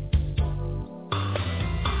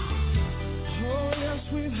 Oh yes,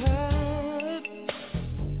 we've had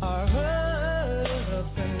our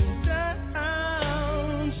ups and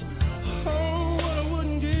downs. Oh, what I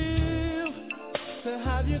wouldn't give to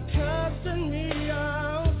have you cussing me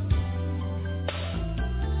out.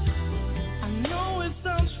 I know it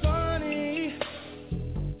sounds funny,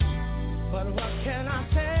 but what can I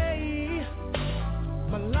say?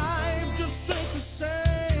 My life just ain't the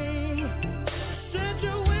same since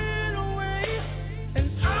you went away, and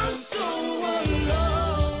I'm so alone.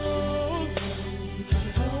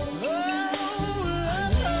 Oh,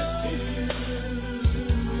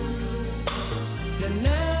 you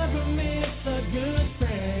never miss a good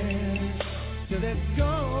friend till they're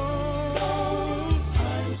gone.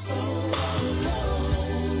 I'm so alone.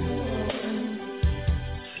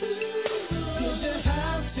 Did you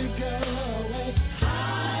have to go away? I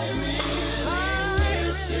really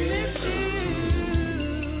miss you.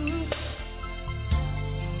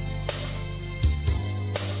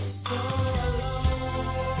 So alone.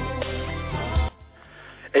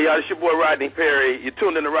 Hey, y'all, it's your boy Rodney Perry. You're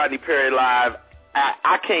tuned in to Rodney Perry Live.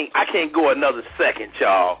 I can't go another second,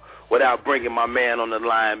 y'all, without bringing my man on the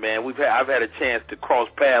line, man. I've had a chance to cross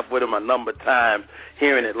paths with him a number of times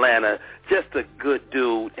here in Atlanta. Just a good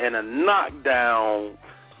dude and a knockdown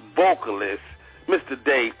vocalist, Mr.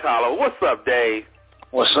 Dave Tolliver. What's up, Dave?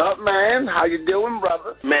 What's up, man? How you doing,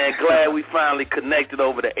 brother? Man, glad we finally connected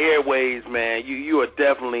over the airwaves, man. You are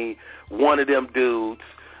definitely one of them dudes.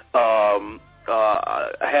 I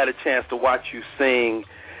had a chance to watch you sing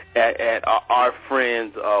at our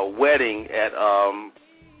friend's wedding at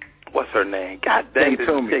what's her name? God dang, Kim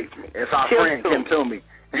Toomey. It's our friend Kim Toomey.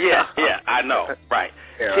 Yeah, I know, right.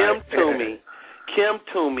 Yeah, Kim right. Toomey. Kim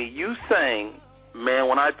Toomey, you sang, man.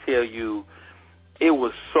 When I tell you, it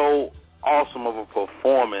was so awesome of a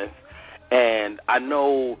performance, and I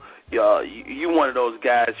know you one of those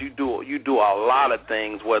guys. You do a lot of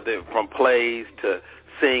things, whether from plays to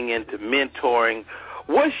singing to mentoring.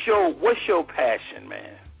 What's your passion,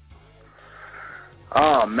 man?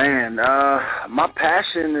 Oh, man. My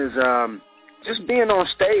passion is just being on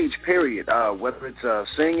stage, period, whether it's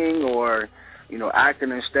singing or,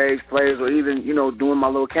 acting in stage plays or even, doing my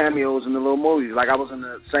little cameos in the little movies. Like I was in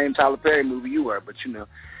the same Tyler Perry movie you were, but,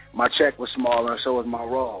 my check was smaller and so was my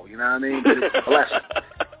role. You know what I mean? But it was a blessing.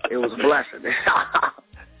 It was a blessing.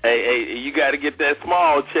 Hey, you got to get that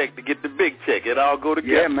small check to get the big check. It all go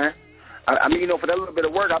together. Yeah, man. I mean, for that little bit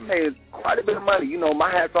of work, I made quite a bit of money. My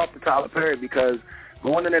hat's off to Tyler Perry because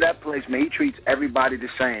going into that place, man, he treats everybody the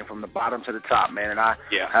same from the bottom to the top, man. And I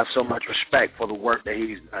have so much respect for the work that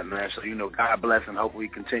he's done, man. So, God bless him. Hopefully he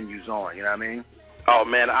continues on. You know what I mean? Oh,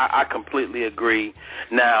 man, I completely agree.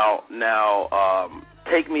 Now,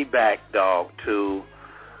 take me back, dog, to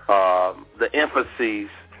the emphases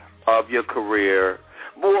of your career.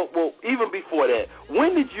 Well, even before that,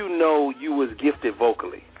 when did you know you was gifted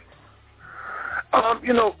vocally?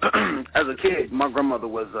 As a kid, my grandmother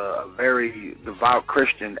was a very devout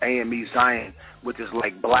Christian, AME Zion, which is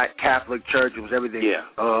like black Catholic church. It was everything. Yeah.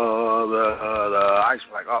 I was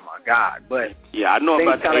like, oh my God. But yeah, I know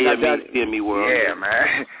about the AME world. Yeah,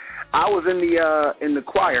 man. I was in the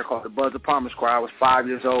choir called the Buzz of Palmer's Choir. I was 5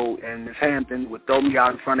 years old, and Miss Hampton would throw me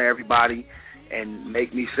out in front of everybody and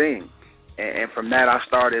make me sing. And from that, I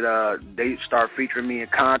started. They started featuring me in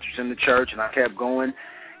concerts in the church, and I kept going.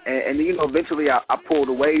 And eventually I pulled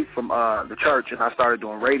away from the church, and I started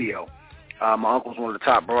doing radio. My uncle's one of the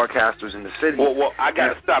top broadcasters in the city. Well, I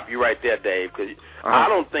got to stop you right there, Dave, because I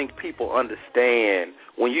don't think people understand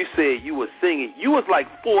when you said you were singing. You was like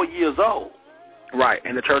 4 years old. Right,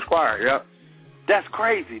 in the church choir, yep. That's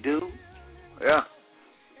crazy, dude. Yeah.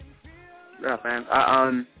 Yeah, man.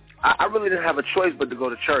 I really didn't have a choice but to go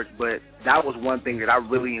to church, but that was one thing that I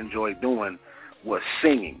really enjoyed doing was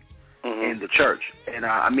singing in the church. And,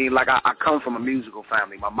 I come from a musical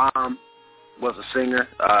family. My mom was a singer.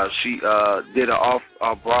 She did an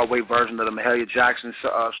off-Broadway version of the Mahalia Jackson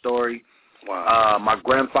story. Wow. My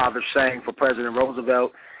grandfather sang for President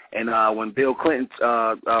Roosevelt. And when Bill Clinton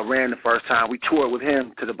ran the first time, we toured with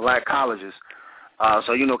him to the black colleges.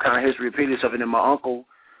 So, kind of history repeated itself. And then my uncle,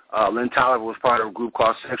 Lynn Tolliver, was part of a group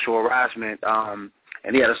called Sexual Harassment.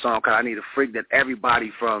 And he had a song called I Need a Freak that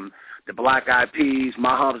everybody from the Black Eyed Peas,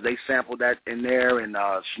 My Humps, they sampled that in there, and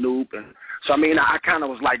Snoop. And so, I mean, I kind of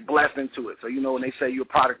was, like, blessed into it. So, you know, when they say you're a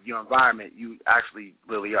product of your environment, you actually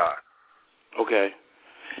really are. Okay.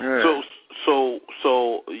 Yeah.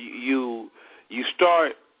 So you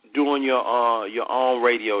start doing your own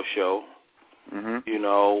radio show, you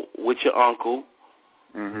know, with your uncle.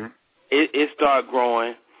 It started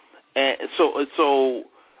growing, and so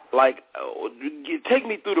like, take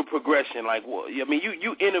me through the progression. Like, well, I mean,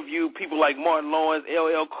 you interview people like Martin Lawrence,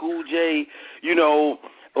 LL Cool J, you know,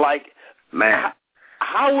 like, man,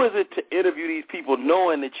 how is it to interview these people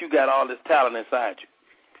knowing that you got all this talent inside you?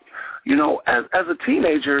 You know, as a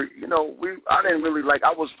teenager, you know, I didn't really, like,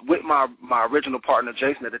 I was with my original partner,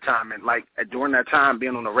 Jason, at the time, and, like, during that time,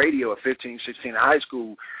 being on the radio at 15, 16 in high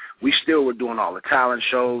school, we still were doing all the talent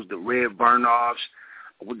shows, the Red Burn-Offs.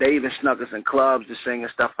 They even snuck us in clubs to sing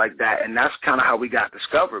and stuff like that, and that's kind of how we got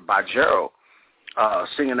discovered by Gerald,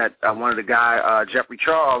 singing at one of the guy, Jeffrey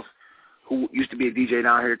Charles, who used to be a DJ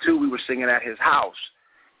down here, too. We were singing at his house,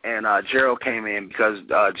 and Gerald came in because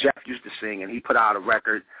Jeff used to sing, and he put out a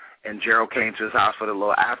record. And Gerald came to his house for the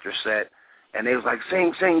little after set, and they was like,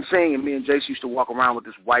 sing, sing, sing. And me and Jace used to walk around with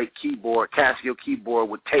this white keyboard, Casio keyboard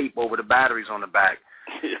with tape over the batteries on the back.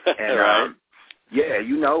 And, right. Yeah,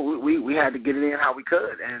 you know, we had to get it in how we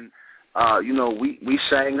could. And, you know, we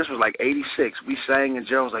sang. This was like 86. We sang, and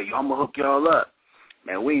Gerald was like, yo, I'm going to hook y'all up.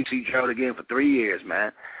 Man, we didn't see Gerald again for 3 years,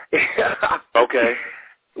 man. Okay.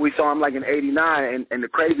 We saw him like in 89, and the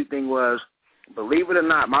crazy thing was, believe it or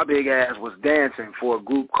not, my big ass was dancing for a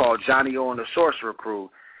group called Johnny O and the Sorcerer Crew.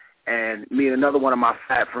 And me and another one of my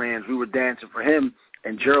fat friends, we were dancing for him.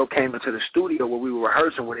 And Gerald came into the studio where we were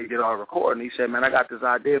rehearsing, where they did our recording. He said, man, I got this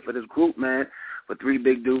idea for this group, man, for 3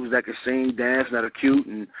 big dudes that can sing, dance, and that are cute.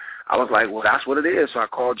 And I was like, well, that's what it is. So I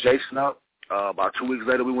called Jason up. About 2 weeks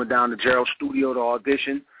later, we went down to Gerald's studio to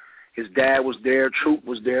audition. His dad was there. Troop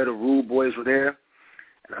was there. The Rude Boys were there.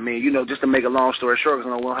 I mean, you know, just to make a long story short, because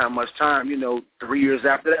I don't have much time, you know, 3 years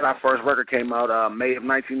after that, our first record came out May of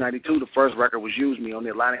 1992. The first record was Use Me on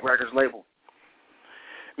the Atlantic Records label.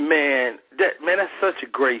 Man, that's such a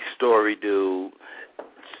great story, dude.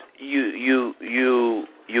 You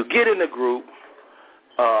get in the group,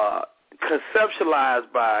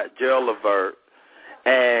 conceptualized by Gerald Levert,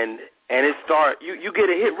 and it start. You get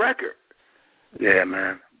a hit record. Yeah,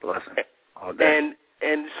 man, blessing. All day.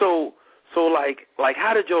 And so like,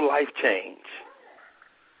 how did your life change?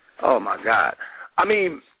 Oh my God! I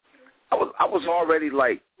mean, I was already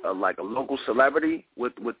like a local celebrity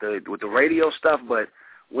with the radio stuff, but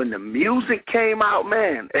when the music came out,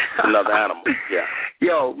 man, another animal. Yeah.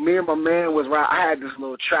 Yo, me and my man was right. I had this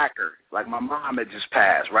little tracker. Like, my mom had just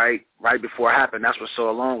passed right before it happened. That's what So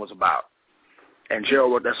Alone was about. And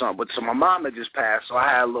Gerald wrote that song. But so my mom had just passed, so I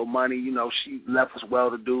had a little money. You know, she left us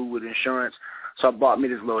well-to-do with insurance. So I bought me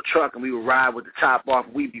this little truck, and we would ride with the top off.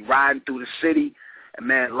 We'd be riding through the city, and,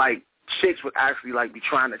 man, like, chicks would actually, like, be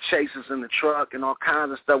trying to chase us in the truck and all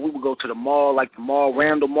kinds of stuff. We would go to the mall, like the mall,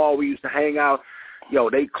 Randall Mall, we used to hang out. Yo,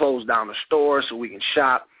 they closed down the store so we can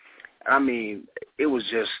shop. I mean, it was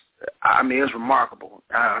just, it's remarkable.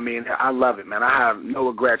 I mean, I love it, man. I have no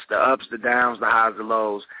regrets, the ups, the downs, the highs, the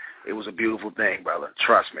lows. It was a beautiful thing, brother.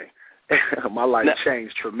 Trust me. My life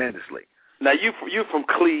changed tremendously. Now, you from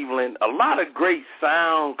Cleveland. A lot of great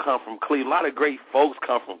sound come from Cleveland. A lot of great folks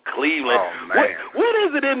come from Cleveland. Oh, man. What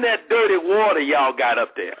is it in that dirty water y'all got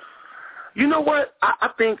up there? You know what? I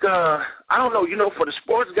think, I don't know, you know, for the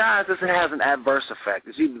sports guys, this has an adverse effect.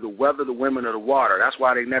 It's either the weather, the women, or the water. That's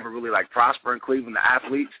why they never really, like, prosper in Cleveland, the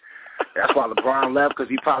athletes. That's why LeBron left, because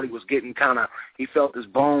he probably was getting he felt his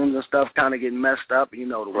bones and stuff kind of getting messed up, you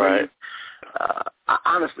know, the women.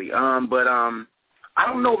 Honestly, but I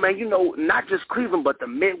don't know, man. You know, not just Cleveland, but the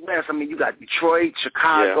Midwest. I mean, you got Detroit,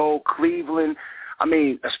 Chicago, Cleveland. I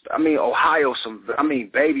mean, Ohio.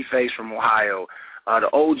 Babyface from Ohio. The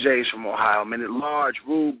OJs from Ohio. I mean, at large,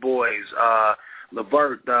 Rude Boys,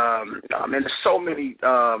 Levert. There's so many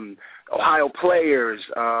Ohio players.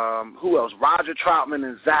 Who else? Roger Troutman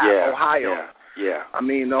and Zach, Ohio. Yeah. I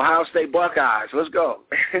mean, Ohio State Buckeyes. Let's go.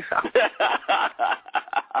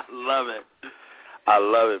 I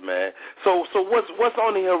love it, man. So what's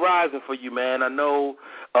on the horizon for you, man? I know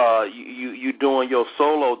you doing your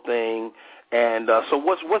solo thing, and so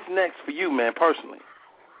what's next for you, man, personally?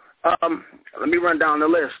 Let me run down the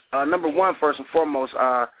list. Number one, first and foremost,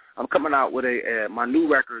 I'm coming out with my new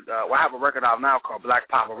record. I have a record out now called Black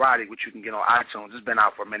Pavarotti, which you can get on iTunes. It's been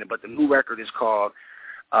out for a minute, but the new record is called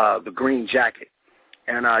The Green Jacket.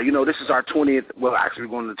 And, you know, this is our 20th, well, actually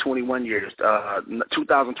we're going to 21 years.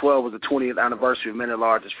 2012 was the 20th anniversary of Men at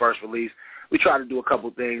Large's first release. We tried to do a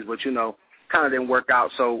couple things, but, you know, kind of didn't work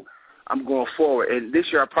out. So I'm going forward. And this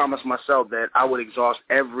year I promised myself that I would exhaust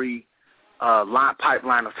every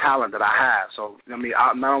pipeline of talent that I have. So, I mean,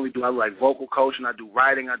 not only do I like vocal coaching, I do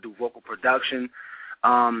writing, I do vocal production.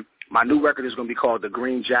 My new record is going to be called The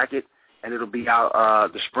Green Jacket, and it'll be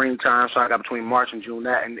out the springtime, so I got between March and June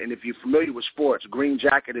that. And if you're familiar with sports, Green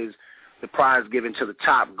Jacket is the prize given to the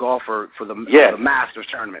top golfer for the Masters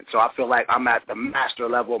tournament. So I feel like I'm at the master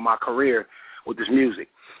level of my career with this music.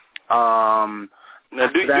 Now,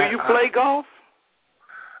 do you play golf?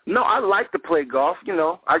 No, I like to play golf. You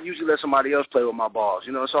know, I usually let somebody else play with my balls.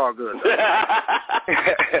 You know, it's all good.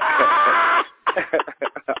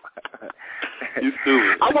 You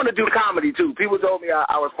stupid. I want to do comedy, too. People told me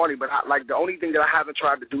I was funny, but the only thing that I haven't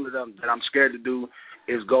tried to do to them that I'm scared to do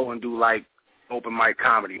is go and do, like, open mic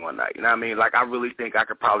comedy one night. You know what I mean? Like, I really think I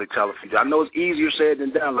could probably tell a few. I know it's easier said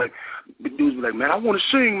than done. Like, dudes be like, man, I want to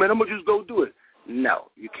sing, man. I'm going to just go do it. No,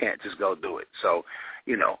 you can't just go do it. So,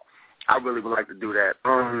 you know, I really would like to do that.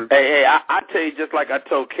 Hey, I tell you, just like I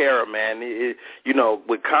told Kara, man, you know,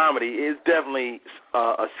 with comedy, it's definitely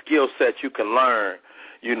a skill set you can learn,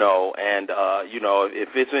 you know, and, you know, if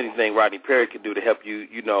it's anything Rodney Perry can do to help you,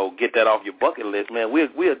 you know, get that off your bucket list, man, we'll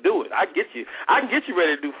do it. I can get you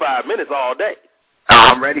ready to do 5 minutes all day.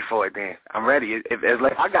 I'm ready for it, then. I'm ready. If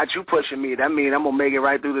like I got you pushing me, that means I'm going to make it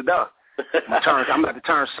right through the door. I'm going to have to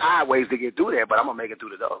turn sideways to get through there, but I'm going to make it through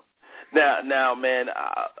the door. Now, man,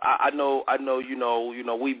 I know, you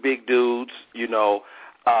know, we big dudes, you know,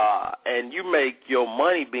 and you make your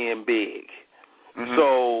money being big. Mm-hmm.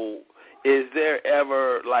 So, is there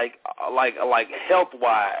ever like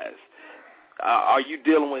health-wise, are you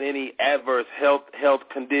dealing with any adverse health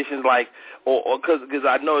conditions, like, or because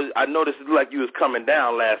I noticed it like you was coming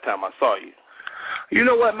down last time I saw you. You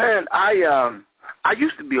know what, man? I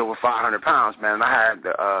used to be over 500 pounds, man. And I had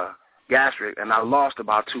the gastric, and I lost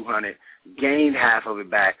about 200, gained half of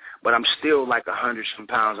it back, but I'm still like 100-some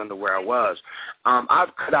pounds under where I was.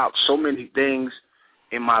 I've cut out so many things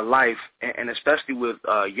in my life, and especially with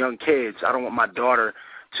young kids. I don't want my daughter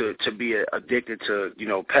to be addicted to, you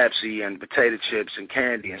know, Pepsi and potato chips and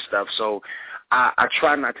candy and stuff. So I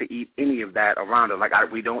try not to eat any of that around her. Like,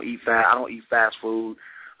 we don't eat I don't eat fast food.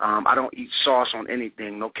 I don't eat sauce on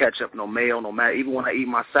anything, no ketchup, no mayo, no mayo. Even when I eat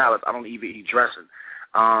my salads, I don't even eat dressing.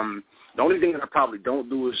 The only thing that I probably don't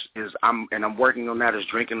do is I'm working on that, is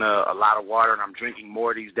drinking a lot of water, and I'm drinking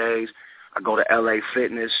more these days. I go to LA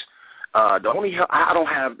Fitness. I don't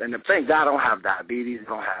have, and thank God I don't have diabetes. I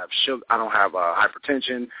don't have sugar. I don't have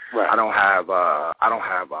hypertension. Right. I don't have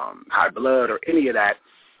high blood or any of that.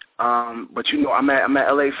 But you know, I'm at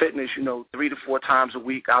LA Fitness, you know, 3 to 4 times a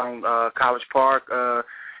week out on College Park,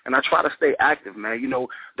 and I try to stay active, man. You know,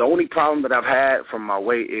 the only problem that I've had from my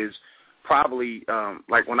weight is probably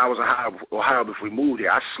like when I was in Ohio before we moved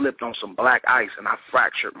here, I slipped on some black ice and I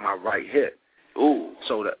fractured my right hip. Ooh.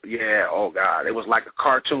 So oh God, it was like a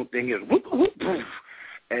cartoon thing. It was whoop, whoop, whoop.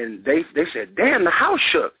 And they said, damn, the house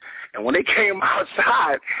shook. And when they came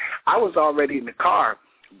outside, I was already in the car,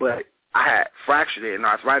 but I had fractured it and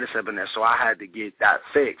arthritis up in there, so I had to get that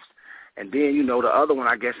fixed. And then, you know, the other one,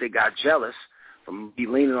 I guess they got jealous from me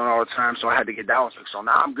leaning on all the time, so I had to get that one fixed. So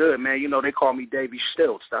now I'm good, man. You know, they call me Davy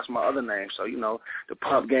Stilts. That's my other name. So, you know, the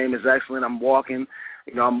pump game is excellent. I'm walking.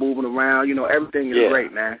 You know, I'm moving around. You know, everything is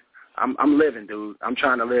great, man. I'm living, dude. I'm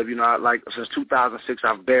trying to live. You know, like since 2006,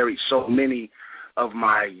 I've buried so many of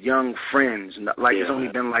my young friends. Like it's only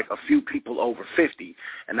been like a few people over 50,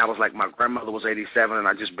 and that was like my grandmother was 87, and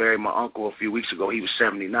I just buried my uncle a few weeks ago. He was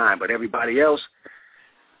 79, but everybody else,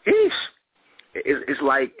 it's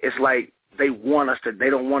like they want us to. They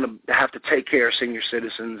don't want to have to take care of senior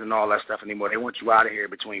citizens and all that stuff anymore. They want you out of here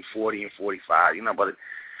between 40 and 45. You know, but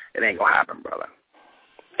it ain't gonna happen, brother.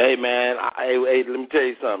 Hey, man, hey, let me tell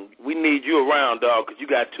you something. We need you around, dog, because you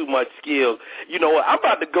got too much skills. You know what? I'm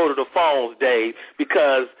about to go to the phones, Dave,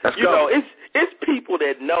 because, you know, it's people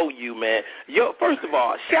that know you, man. First of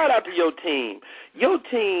all, shout out to your team. Your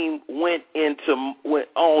team went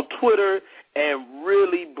on Twitter and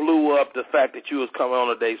really blew up the fact that you was coming on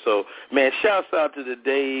today. So, man, shouts out to the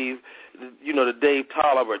Dave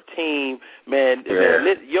Tolliver team, man. Yeah.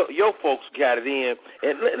 Man, your folks got it in.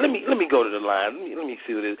 And let me go to the line. Let me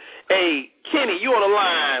see what it is. Hey, Kenny, you on the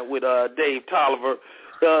line with Dave Tolliver.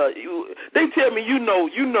 They tell me you know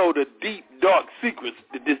the deep, dark secrets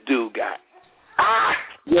that this dude got.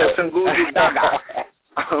 Yes, Nguju Gaga.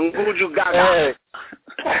 Nguju Gaga. Hey.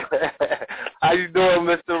 How you doing,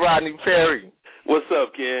 Mr. Rodney Perry? What's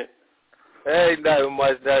up, Ken? Hey, nothing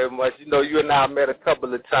much. You know, you and I met a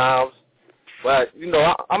couple of times. But, you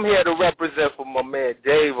know, I'm here to represent for my man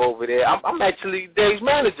Dave over there. I'm actually Dave's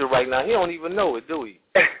manager right now. He don't even know it, do he?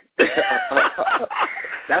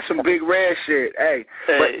 That's That's some big red shit. Hey,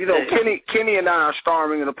 but you know, Kenny and I are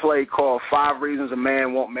starring in a play called 5 Reasons a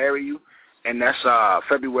Man Won't Marry You, and that's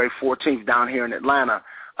February 14th down here in Atlanta.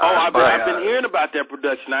 I've been hearing about that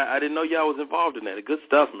production. I didn't know y'all was involved in that. Good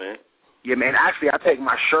stuff, man. Yeah, man. Actually, I take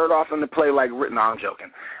my shirt off in the play like written. No, I'm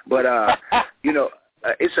joking. But you know,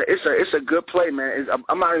 it's a good play, man.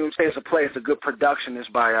 I'm not even saying it's a play. It's a good production. It's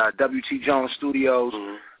by W.T. Jones Studios,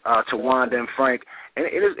 Tawanda and Frank. And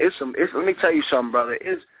let me tell you something, brother.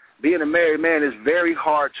 Being a married man is very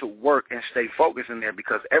hard to work and stay focused in there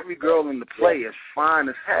because every girl in the play is fine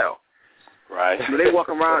as hell. Right. So they walk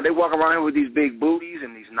around here with these big booties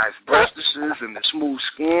and these nice breastises and the smooth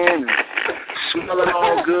skin and smelling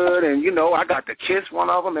all good. And, you know, I got to kiss one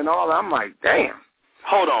of them and all. I'm like, damn.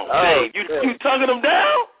 Hold on, Dave. You tugging them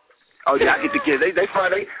down? Oh, yeah, I get to kiss. They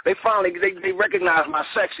finally recognize my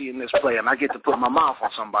sexy in this play, and I get to put my mouth on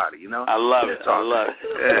somebody, you know? I love it. I love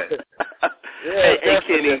it. Yeah. Hey,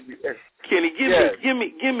 Kenny,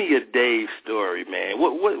 give me a Dave story, man.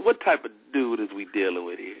 What type of dude is we dealing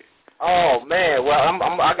with here? Oh man, well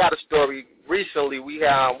I got a story. Recently we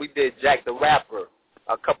did Jack the Rapper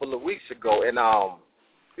a couple of weeks ago, and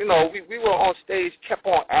you know we were on stage, kept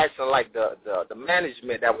on asking like the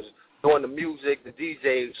management that was doing the music, the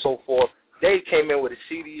DJ, so forth. Dave came in with a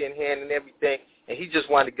CD in hand and everything, and he just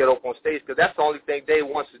wanted to get up on stage because that's the only thing Dave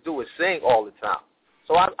wants to do is sing all the time.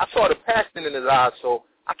 So I saw the passion in his eyes, so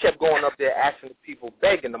I kept going up there asking the people,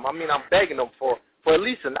 begging them. I mean, I'm begging them for at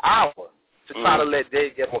least an hour. To try to let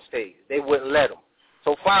Dave get on stage. They wouldn't let him.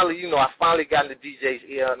 So finally, you know, I finally got in the DJ's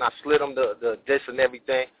ear, and I slid him the disc and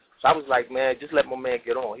everything. So I was like, man, just let my man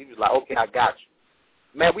get on. He was like, okay, I got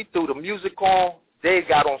you. Man, we threw the music on. Dave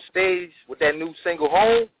got on stage with that new single,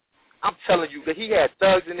 Home. I'm telling you, that he had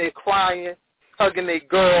thugs in there crying, hugging their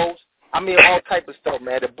girls. I mean, all type of stuff,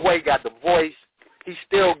 man. The boy got the voice. He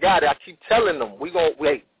still got it. I keep telling them,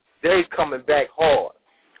 Dave's coming back hard.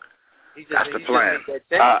 That's the plan.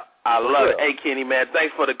 I love it. Hey, Kenny, man,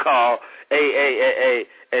 thanks for the call. Hey,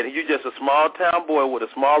 and you just a small-town boy with a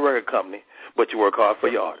small record company, but you work hard for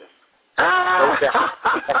your artists.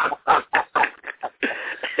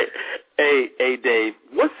 Hey, Dave,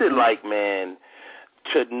 what's it like, man,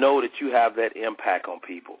 to know that you have that impact on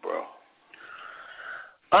people, bro?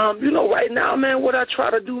 You know, right now, man, what I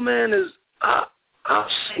try to do, man, is I'll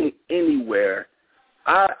sing anywhere.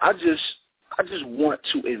 I just want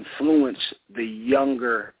to influence the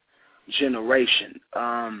younger generation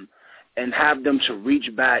and have them to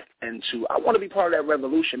reach back and I want to be part of that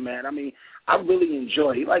revolution, man. I mean, I really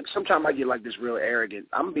enjoy it. Like, sometimes I get like this real arrogant.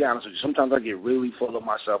 I'm going to be honest with you. Sometimes I get really full of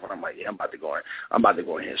myself and I'm like, yeah, I'm about to go in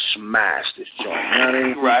here and smash this joint. You know what I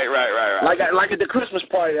mean? Right. Like at the Christmas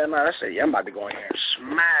party that night, I say, yeah, I'm about to go in here and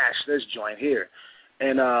smash this joint here.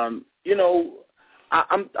 And, you know,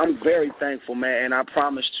 I'm very thankful, man, and I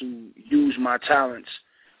promise to use my talents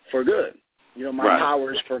for good. You know, my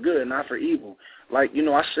power is for good, not for evil. Like, you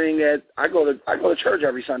know, I go to church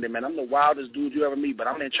every Sunday, man. I'm the wildest dude you ever meet, but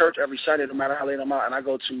I'm in church every Sunday, no matter how late I'm out, and I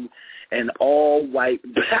go to an all-white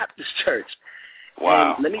Baptist church.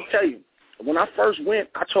 Wow. And let me tell you, when I first went,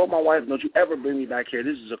 I told my wife, don't you ever bring me back here.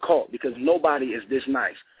 This is a cult because nobody is this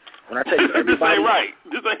nice. When I tell you everybody,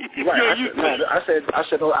 I said,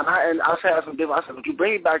 don't you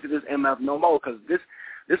bring me back to this MF no more because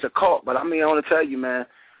this a cult. But I mean, I want to tell you, man,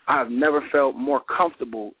 I've never felt more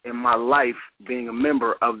comfortable in my life being a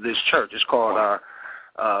member of this church. It's called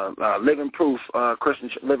Living Proof Christian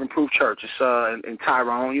Living Proof Church. It's in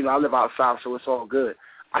Tyrone. You know, I live out south, so it's all good.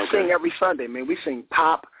 I sing every Sunday, man. We sing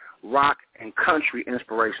pop, rock, and country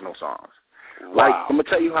inspirational songs. Wow. Like, I'm gonna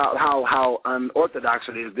tell you how unorthodox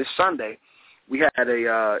it is. This Sunday, we had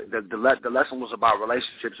the lesson was about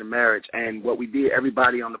relationships and marriage, and what we did,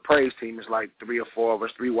 everybody on the praise team is like 3 or 4 of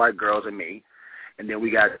us, 3 white girls and me, and then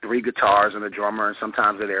we got 3 guitars and a drummer, and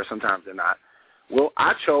sometimes they're there, sometimes they're not. Well,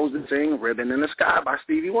 I chose to sing "Ribbon in the Sky" by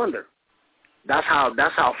Stevie Wonder. That's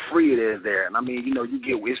how free it is there, and I mean, you know,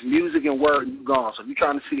 it's music and word, and you're gone. So if you're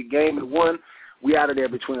trying to see the game at 1. We out of there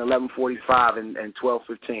between 11:45 and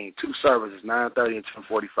 12:15. 2 services, 9:30 and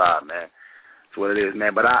 10:45, man. That's what it is,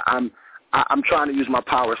 man. But I'm trying to use my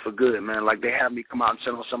powers for good, man. Like, they have me come out and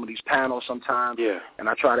sit on some of these panels sometimes, and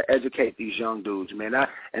I try to educate these young dudes, man.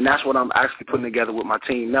 And that's what I'm actually putting together with my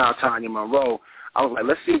team now, Tanya Monroe. I was like,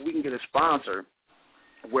 let's see if we can get a sponsor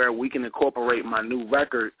where we can incorporate my new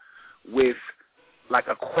record with like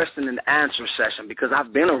a question and answer session, because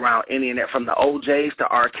I've been around any and that, from the OJs to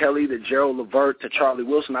R. Kelly to Gerald Levert to Charlie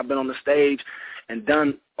Wilson. I've been on the stage and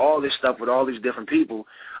done all this stuff with all these different people.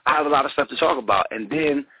 I have a lot of stuff to talk about. And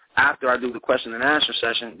then after I do the question and answer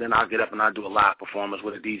session, then I'll get up and I'll do a live performance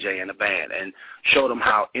with a DJ and a band and show them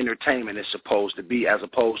how entertainment is supposed to be, as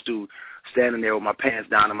opposed to standing there with my pants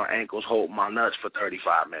down and my ankles holding my nuts for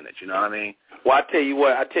 35 minutes. You know what I mean? Well, I tell you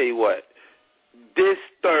what. This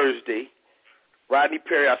Thursday, Rodney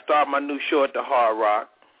Perry, I start my new show at the Hard Rock.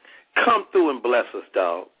 Come through and bless us,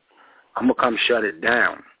 dog. I'm going to come shut it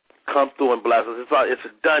down. Come through and bless us. It's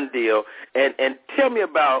a done deal. And tell me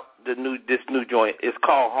about this new joint. It's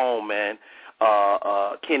called Home, man.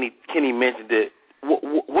 Kenny mentioned it.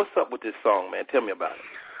 What's up with this song, man? Tell me about it.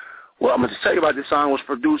 Well, I'm going to tell you about this song. It was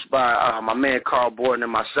produced by my man Carl Borden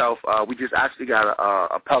and myself. We just actually got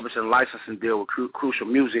a publishing licensing deal with Crucial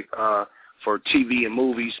Music for TV and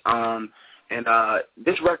movies. And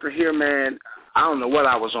this record here, man, I don't know what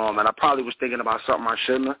I was on, man. I probably was thinking about something I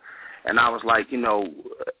shouldn't have. And I was like,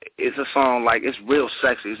 it's a song, like, it's real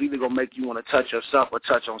sexy. It's either going to make you want to touch yourself or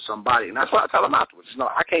touch on somebody. And that's what I tell them afterwards.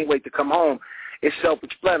 I can't wait to come home. It's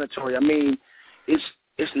self-explanatory. I mean, it's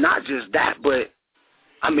not just that, but,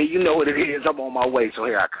 I mean, you know what it is. I'm on my way, so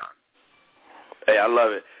here I come. Hey, I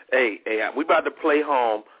love it. Hey, we about to play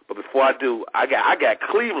Home, but before I do, I got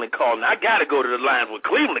Cleveland calling. I got to go to the lines with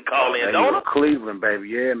Cleveland calling in, don't I? Cleveland, baby.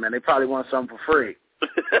 Yeah, man. They probably want something for free.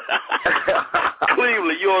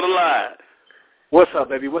 Cleveland, you on the line. What's up,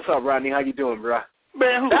 baby? What's up, Rodney? How you doing, bro?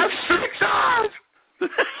 Man, that's 6 eyes.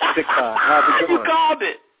 6 eyes. How's it going? You called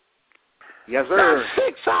it. Yes, sir. That's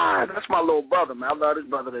 6 eyes. That's my little brother, man. I love this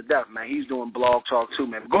brother to death, man. He's doing blog talk too,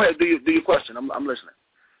 man. Go ahead, do your question. I'm listening.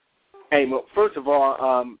 Hey, well, first of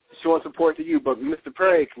all, showing support to you, but Mr.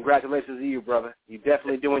 Perry, congratulations to you, brother. You're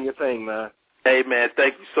definitely doing your thing, man. Hey, man,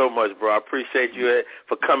 thank you so much, bro. I appreciate you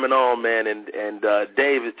for coming on, man. And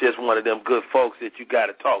Dave is just one of them good folks that you got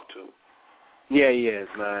to talk to. Yeah, he is,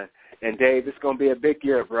 man. And, Dave, it's going to be a big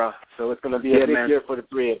year, bro. So it's going to be a big year for the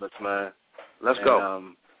three of us, man. Let's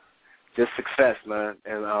go. Just success, man.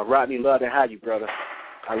 And Rodney, love to have you, brother.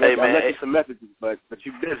 I left you some messages, but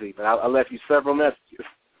you're busy. But I left you several messages.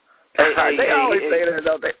 They always say that,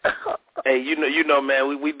 don't they? Hey, you know,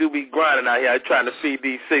 man, we do be grinding out here trying to feed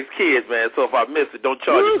these 6 kids, man. So if I miss it, don't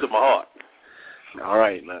charge it to my heart. All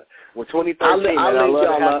right, man. Well, 2013, man, I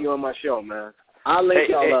love to have you on my show, man. I'll link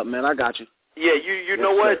y'all up, man. I got you. Yeah, you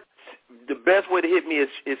know what? The best way to hit me is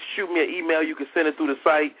shoot me an email. You can send it through the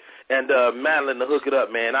site, and Madeline to hook it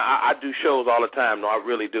up, man. I do shows all the time, no, I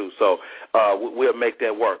really do. So we'll make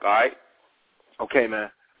that work, all right? Okay, man.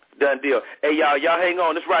 Done deal. Hey, y'all hang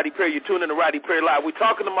on. This is Rodney Perry. You're tuning in to Rodney Perry Live. We're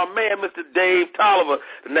talking to my man, Mr. Dave Tolliver.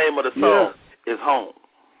 The name of the song is Home.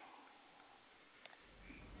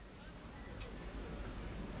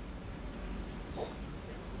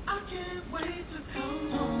 I can't wait to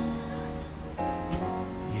come home.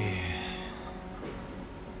 Yeah.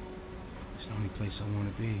 It's the only place I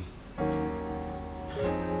want to be. I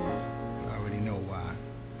already know why.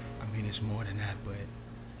 I mean, it's more than that, but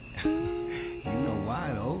you know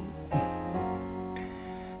why, though.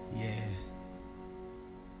 Yeah.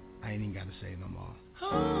 I ain't even got to say no more. I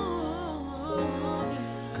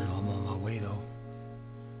know I'm on my way, though.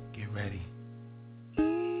 Get ready.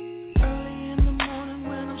 Early in the morning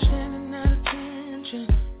when I'm standing at attention,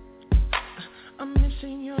 I'm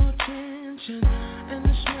missing your attention and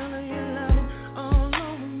the smell of your love all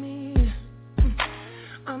over me.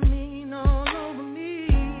 I mean all over me.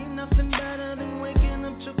 Nothing better than waking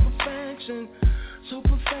up to perfection. So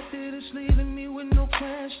perfected it's leaving me with no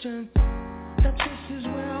question that this is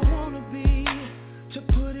where I wanna be. To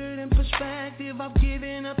put it in perspective, I've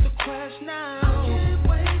given up the quest now. I can't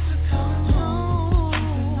wait to come home.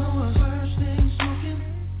 Even though it's first thing smoking,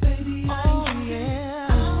 baby, I ain't yeah.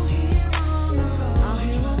 Out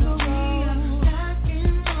here on the road, I'm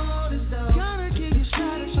stacking all this stuff. Gotta keep you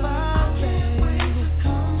satisfied. I can't wait to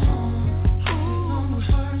come home. Even though it's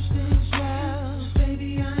first thing smoking, baby,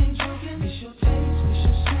 I ain't joking. Miss your taste, miss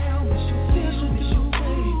your smell, miss your feel, miss your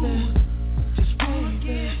baby. Just wanna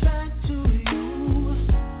get back to you.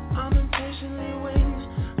 I'm impatiently waiting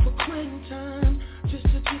for quitting time, just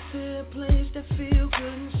to get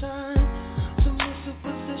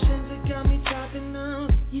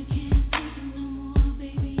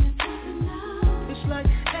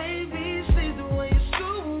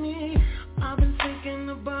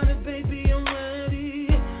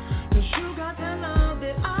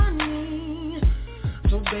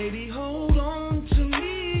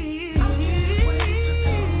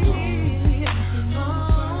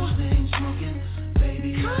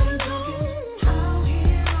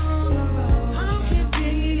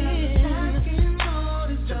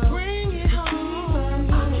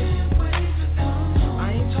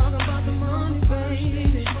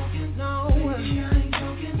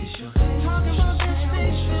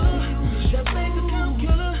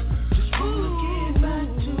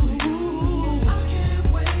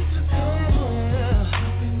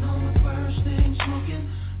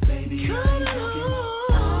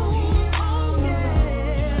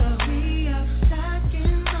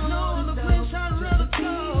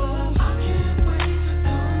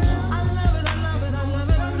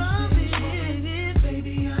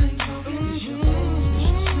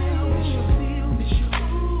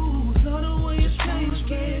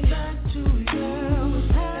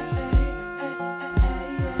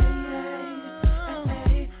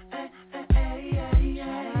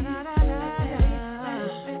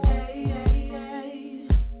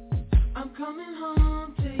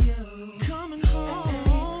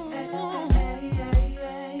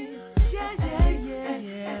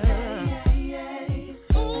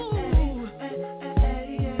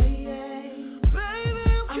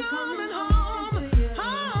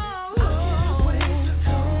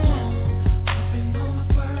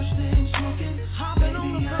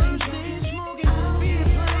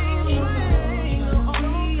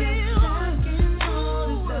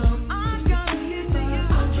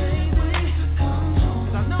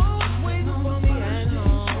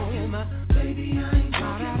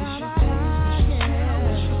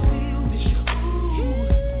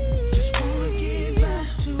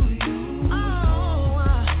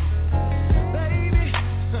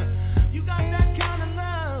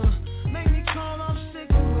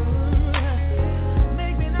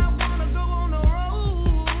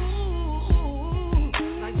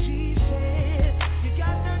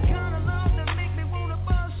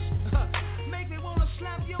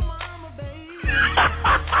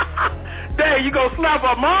Hey, you gonna slap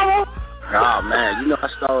her mama? Oh, man, you know I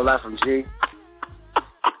stole that from G.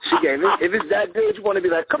 She gave it. If it's that good, you want to be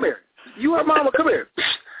like, come here. You her mama, come here.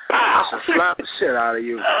 I should slap the shit out of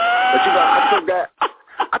you. But you know,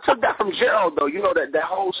 I took that from Gerald, though. You know that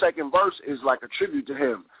whole second verse is like a tribute to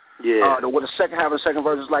him. Yeah. With the second half of the second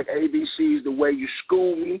verse is like ABC's The Way You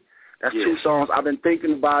School Me. That's 2 songs. I've been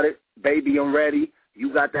thinking about it. Baby, I'm ready.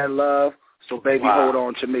 You got that love. So baby, hold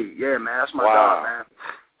on to me. Yeah, man, that's my dog, man.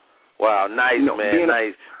 Wow, nice, man,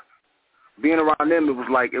 nice. Being around them, it was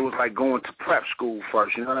like going to prep school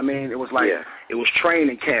first. You know what I mean? It was like it was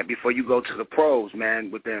training camp before you go to the pros, man.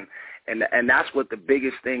 With them, and that's what the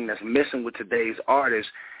biggest thing that's missing with today's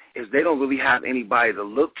artists is they don't really have anybody to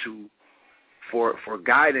look to for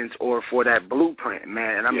guidance or for that blueprint,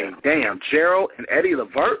 man. And I mean, damn, Gerald and Eddie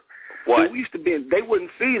Levert, we used to be. They wouldn't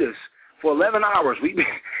feed us for 11 hours. We be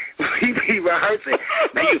rehearsing.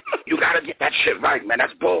 Man, you got to get that shit right, man.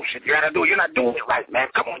 That's bullshit. You got to do it. You're not doing it right, man.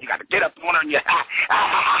 Come on, you got to get up on your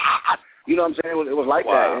You know what I'm saying? It was like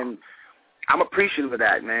that. And I'm appreciative of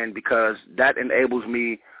that, man, because that enables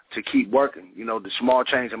me to keep working. You know, the small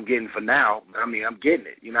change I'm getting for now, I mean, I'm getting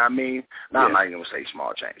it. You know what I mean? Now, I'm not even going to say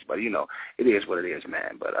small change, but, you know, it is what it is,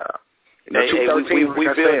 man. But, you know,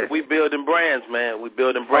 we building brands, man. We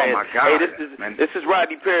building brands. Oh, my God. Hey, this is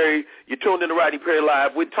Rodney Perry. You're tuned in to Rodney Perry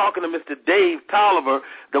Live. We're talking to Mr. Dave Tolliver.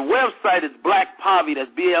 The website is BlackPavi.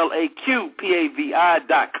 That's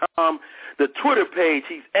BlackPavi.com. The Twitter page,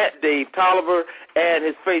 he's at Dave Tolliver, and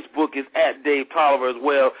his Facebook is at Dave Tolliver as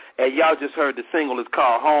well. And y'all just heard the single is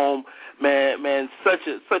called Home. Man, such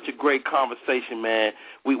a great conversation, man.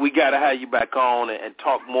 We got to have you back on and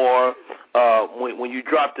talk more. When you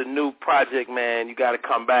drop the new project, man, you got to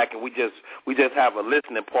come back, and we just have a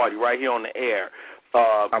listening party right here on the air.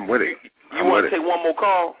 I'm with it. You want to take one more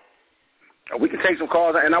call? We can take some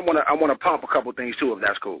calls, and I want to pump a couple things too, if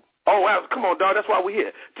that's cool. Oh, wow. Come on, dog. That's why we're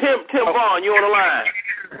here. Tim Vaughn, you on the line?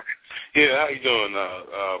 Yeah, how you doing,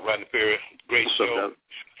 Rodney Perry? Great show.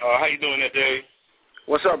 How you doing that day?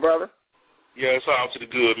 What's up, brother? Yeah, it's all to the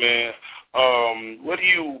good, man. What do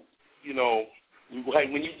you know,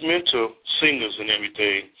 when you mentor singers and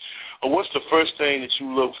everything, what's the first thing that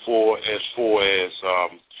you look for as far as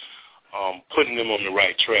putting them on the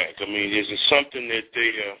right track? I mean, is it something that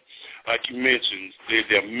they, like you mentioned,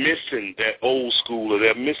 they're missing that old school, or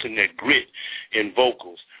they're missing that grit in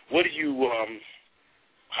vocals? What do you,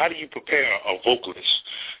 how do you prepare a vocalist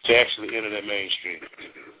to actually enter that mainstream?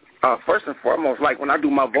 First and foremost, like when I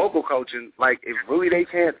do my vocal coaching, like if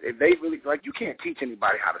they really, like you can't teach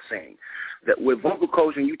anybody how to sing. That with vocal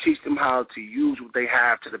coaching, you teach them how to use what they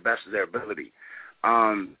have to the best of their ability.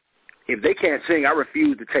 If they can't sing, I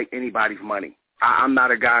refuse to take anybody's money. I'm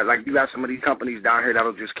not a guy, like you got some of these companies down here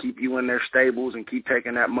that'll just keep you in their stables and keep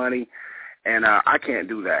taking that money, and I can't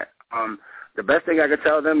do that. The best thing I can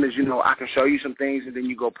tell them is, you know, I can show you some things and then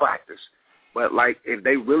you go practice. But, like, if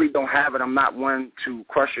they really don't have it, I'm not one to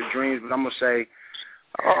crush your dreams, but I'm going to say,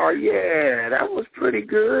 oh, yeah, that was pretty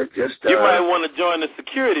good. Just you might want to join the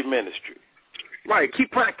security ministry. Right,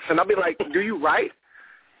 keep practicing. I'll be like, do you write?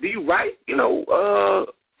 You know,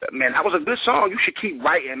 man, that was a good song. You should keep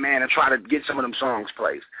writing, man, and try to get some of them songs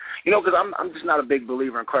placed. You know, because I'm just not a big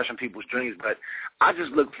believer in crushing people's dreams, but I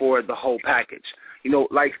just look for the whole package. You know,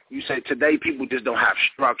 like you said, today people just don't have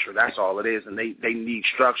structure. That's all it is, and they need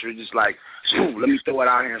structure. It's just like, let me throw it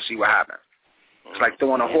out here and see what happens. It's like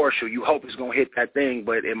throwing a horseshoe. You hope it's going to hit that thing,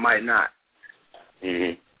 but it might not.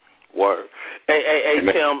 Mm-hmm. Word. Hey,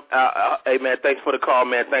 Tim, hey, man, thanks for the call,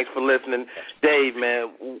 man. Thanks for listening. Dave,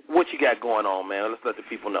 man, what you got going on, man? Let's let the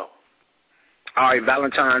people know. All right,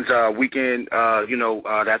 Valentine's weekend,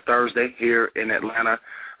 that Thursday here in Atlanta.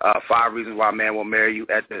 5 Reasons Why a Man Will Marry You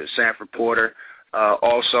at the Sanford Porter.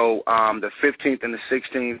 Also, the 15th and the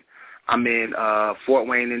 16th, I'm in Fort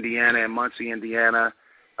Wayne, Indiana, and Muncie, Indiana,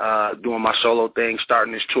 doing my solo thing,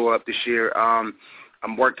 starting this tour up this year.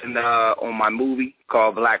 I'm working on my movie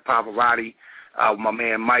called Black Pavarotti with my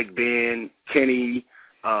man Mike Ben, Kenny,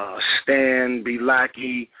 Stan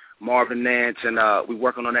Bielacki, Marvin Nance, and we're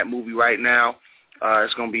working on that movie right now.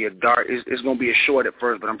 It's going to be it's going to be a short at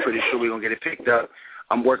first, but I'm pretty sure we're going to get it picked up.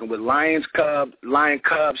 I'm working with Lion Cubs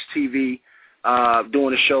TV,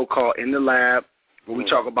 doing a show called In the Lab, where we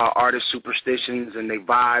talk about artist superstitions and their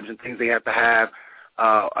vibes and things they have to have.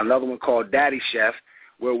 Another one called Daddy Chef,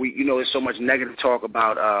 where we, there's so much negative talk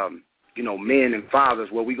about, men and fathers,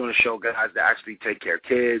 where we're going to show guys that actually take care of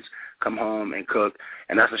kids, come home and cook.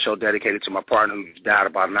 And that's a show dedicated to my partner who died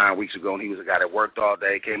about 9 weeks ago, and he was a guy that worked all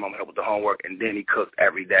day, came home and helped with the homework, and then he cooked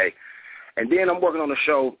every day. And then I'm working on a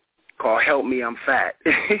show called Help Me, I'm Fat.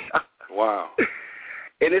 Wow.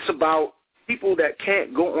 And it's about, people that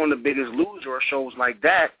can't go on The Biggest Loser or shows like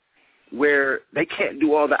that where they can't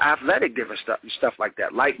do all the athletic different stuff like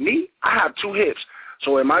that. Like me, I have 2 hips.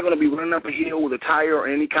 So am I going to be running up a hill with a tire or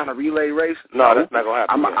any kind of relay race? No, that's not going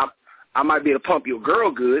to happen. I might be able to pump your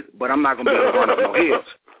girl good, but I'm not going to be able to run up no hills.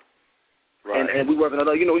 Right. And we work on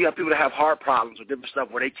other, you have people that have heart problems or different stuff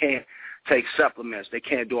where they can't take supplements. They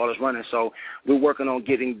can't do all this running. So we're working on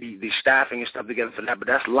getting the staffing and stuff together for that. But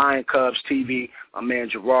that's Lion Cubs TV, my man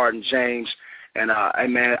Gerard and James. And, hey,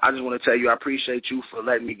 man, I just want to tell you I appreciate you for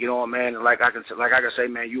letting me get on, man. And like I can say,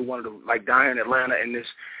 man, you're one of the, like down here in Atlanta in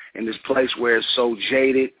this place where it's so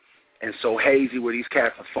jaded and so hazy, where these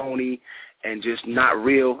cats are phony and just not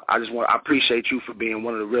real. I appreciate you for being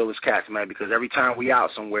one of the realest cats, man, because every time we out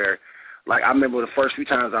somewhere, like I remember the first few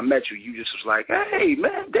times I met you, you just was like, hey,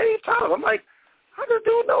 man, Dave Tolliver. I'm like, how does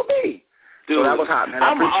dude know me? Dude, so that was hot, man.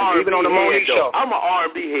 I'm an R&B even on the Monique show. I'm an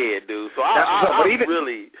R&B head, dude. So I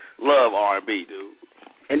really love R&B, dude.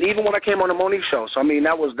 And even when I came on the Monique show, so I mean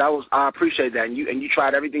that was I appreciate that, and you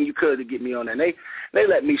tried everything you could to get me on there. And they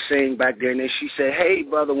let me sing back there, and then she said, "Hey,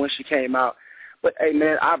 brother," when she came out. But hey,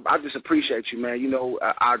 man, I just appreciate you, man.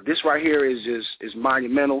 This right here is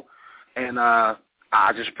monumental, and I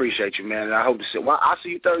just appreciate you, man. And I hope to see. Well, I'll see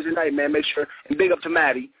you Thursday night, man. Make sure and big up to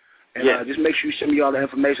Maddie, and just make sure you send me all the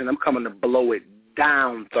information. I'm coming to blow it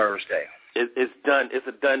down Thursday. It's done. It's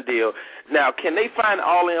a done deal. Now, can they find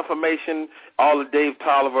all the information, all of Dave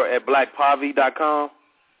Tolliver at blackpovy.com?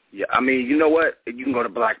 Yeah, I mean, you know what? You can go to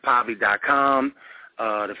blackpovy.com.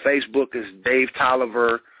 The Facebook is Dave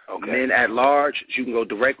Tolliver Men at Large. You can go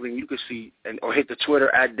directly and you can see or hit the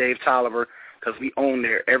Twitter at Dave Tolliver because we own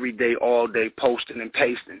there every day, all day, posting and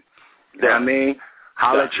pasting. You know what I mean?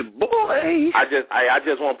 Holla at your boy. I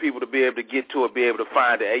just want people to be able to get to it, be able to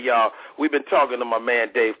find it. Hey, y'all, we've been talking to my man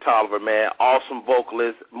Dave Tolliver, man. Awesome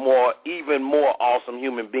vocalist, even more awesome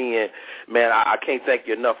human being. Man, I can't thank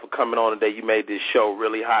you enough for coming on today. You made this show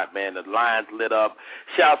really hot, man. The lines lit up.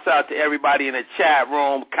 Shouts out to everybody in the chat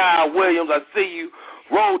room. Kyle Williams, I see you.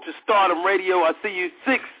 Road to Stardom Radio, I see you.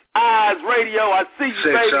 6 Eyes Radio, I see you, 6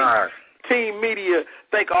 baby. Eyes. Team Media,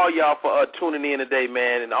 thank all y'all for tuning in today,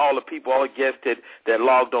 man, and all the people, all the guests that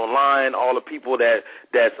logged online, all the people that's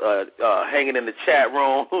hanging in the chat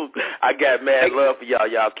room. I got mad love for y'all.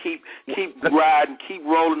 Y'all keep riding, keep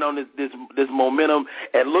rolling on this momentum,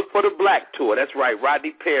 and look for the Black Tour. That's right,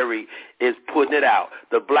 Rodney Perry is putting it out.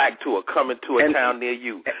 The Black Tour coming to a town near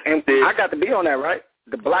you. And I got to be on that, right?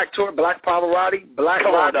 The Black Tour, Black Pavarotti, Black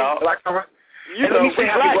Rodney, Black Pavarotti. Let me say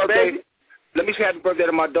happy birthday. Baby. Let me say happy birthday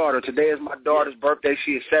to my daughter. Today is my daughter's birthday.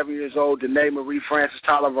 She is 7 years old. Danae Marie Francis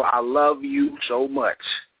Tolliver, I love you so much.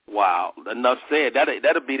 Wow. Enough said.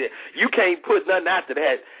 That'll be it. You can't put nothing after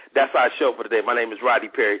that. That's our show for today. My name is Rodney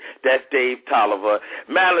Perry. That's Dave Tolliver.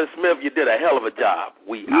 Madeline Smith, you did a hell of a job.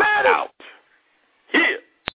 We are out. Here.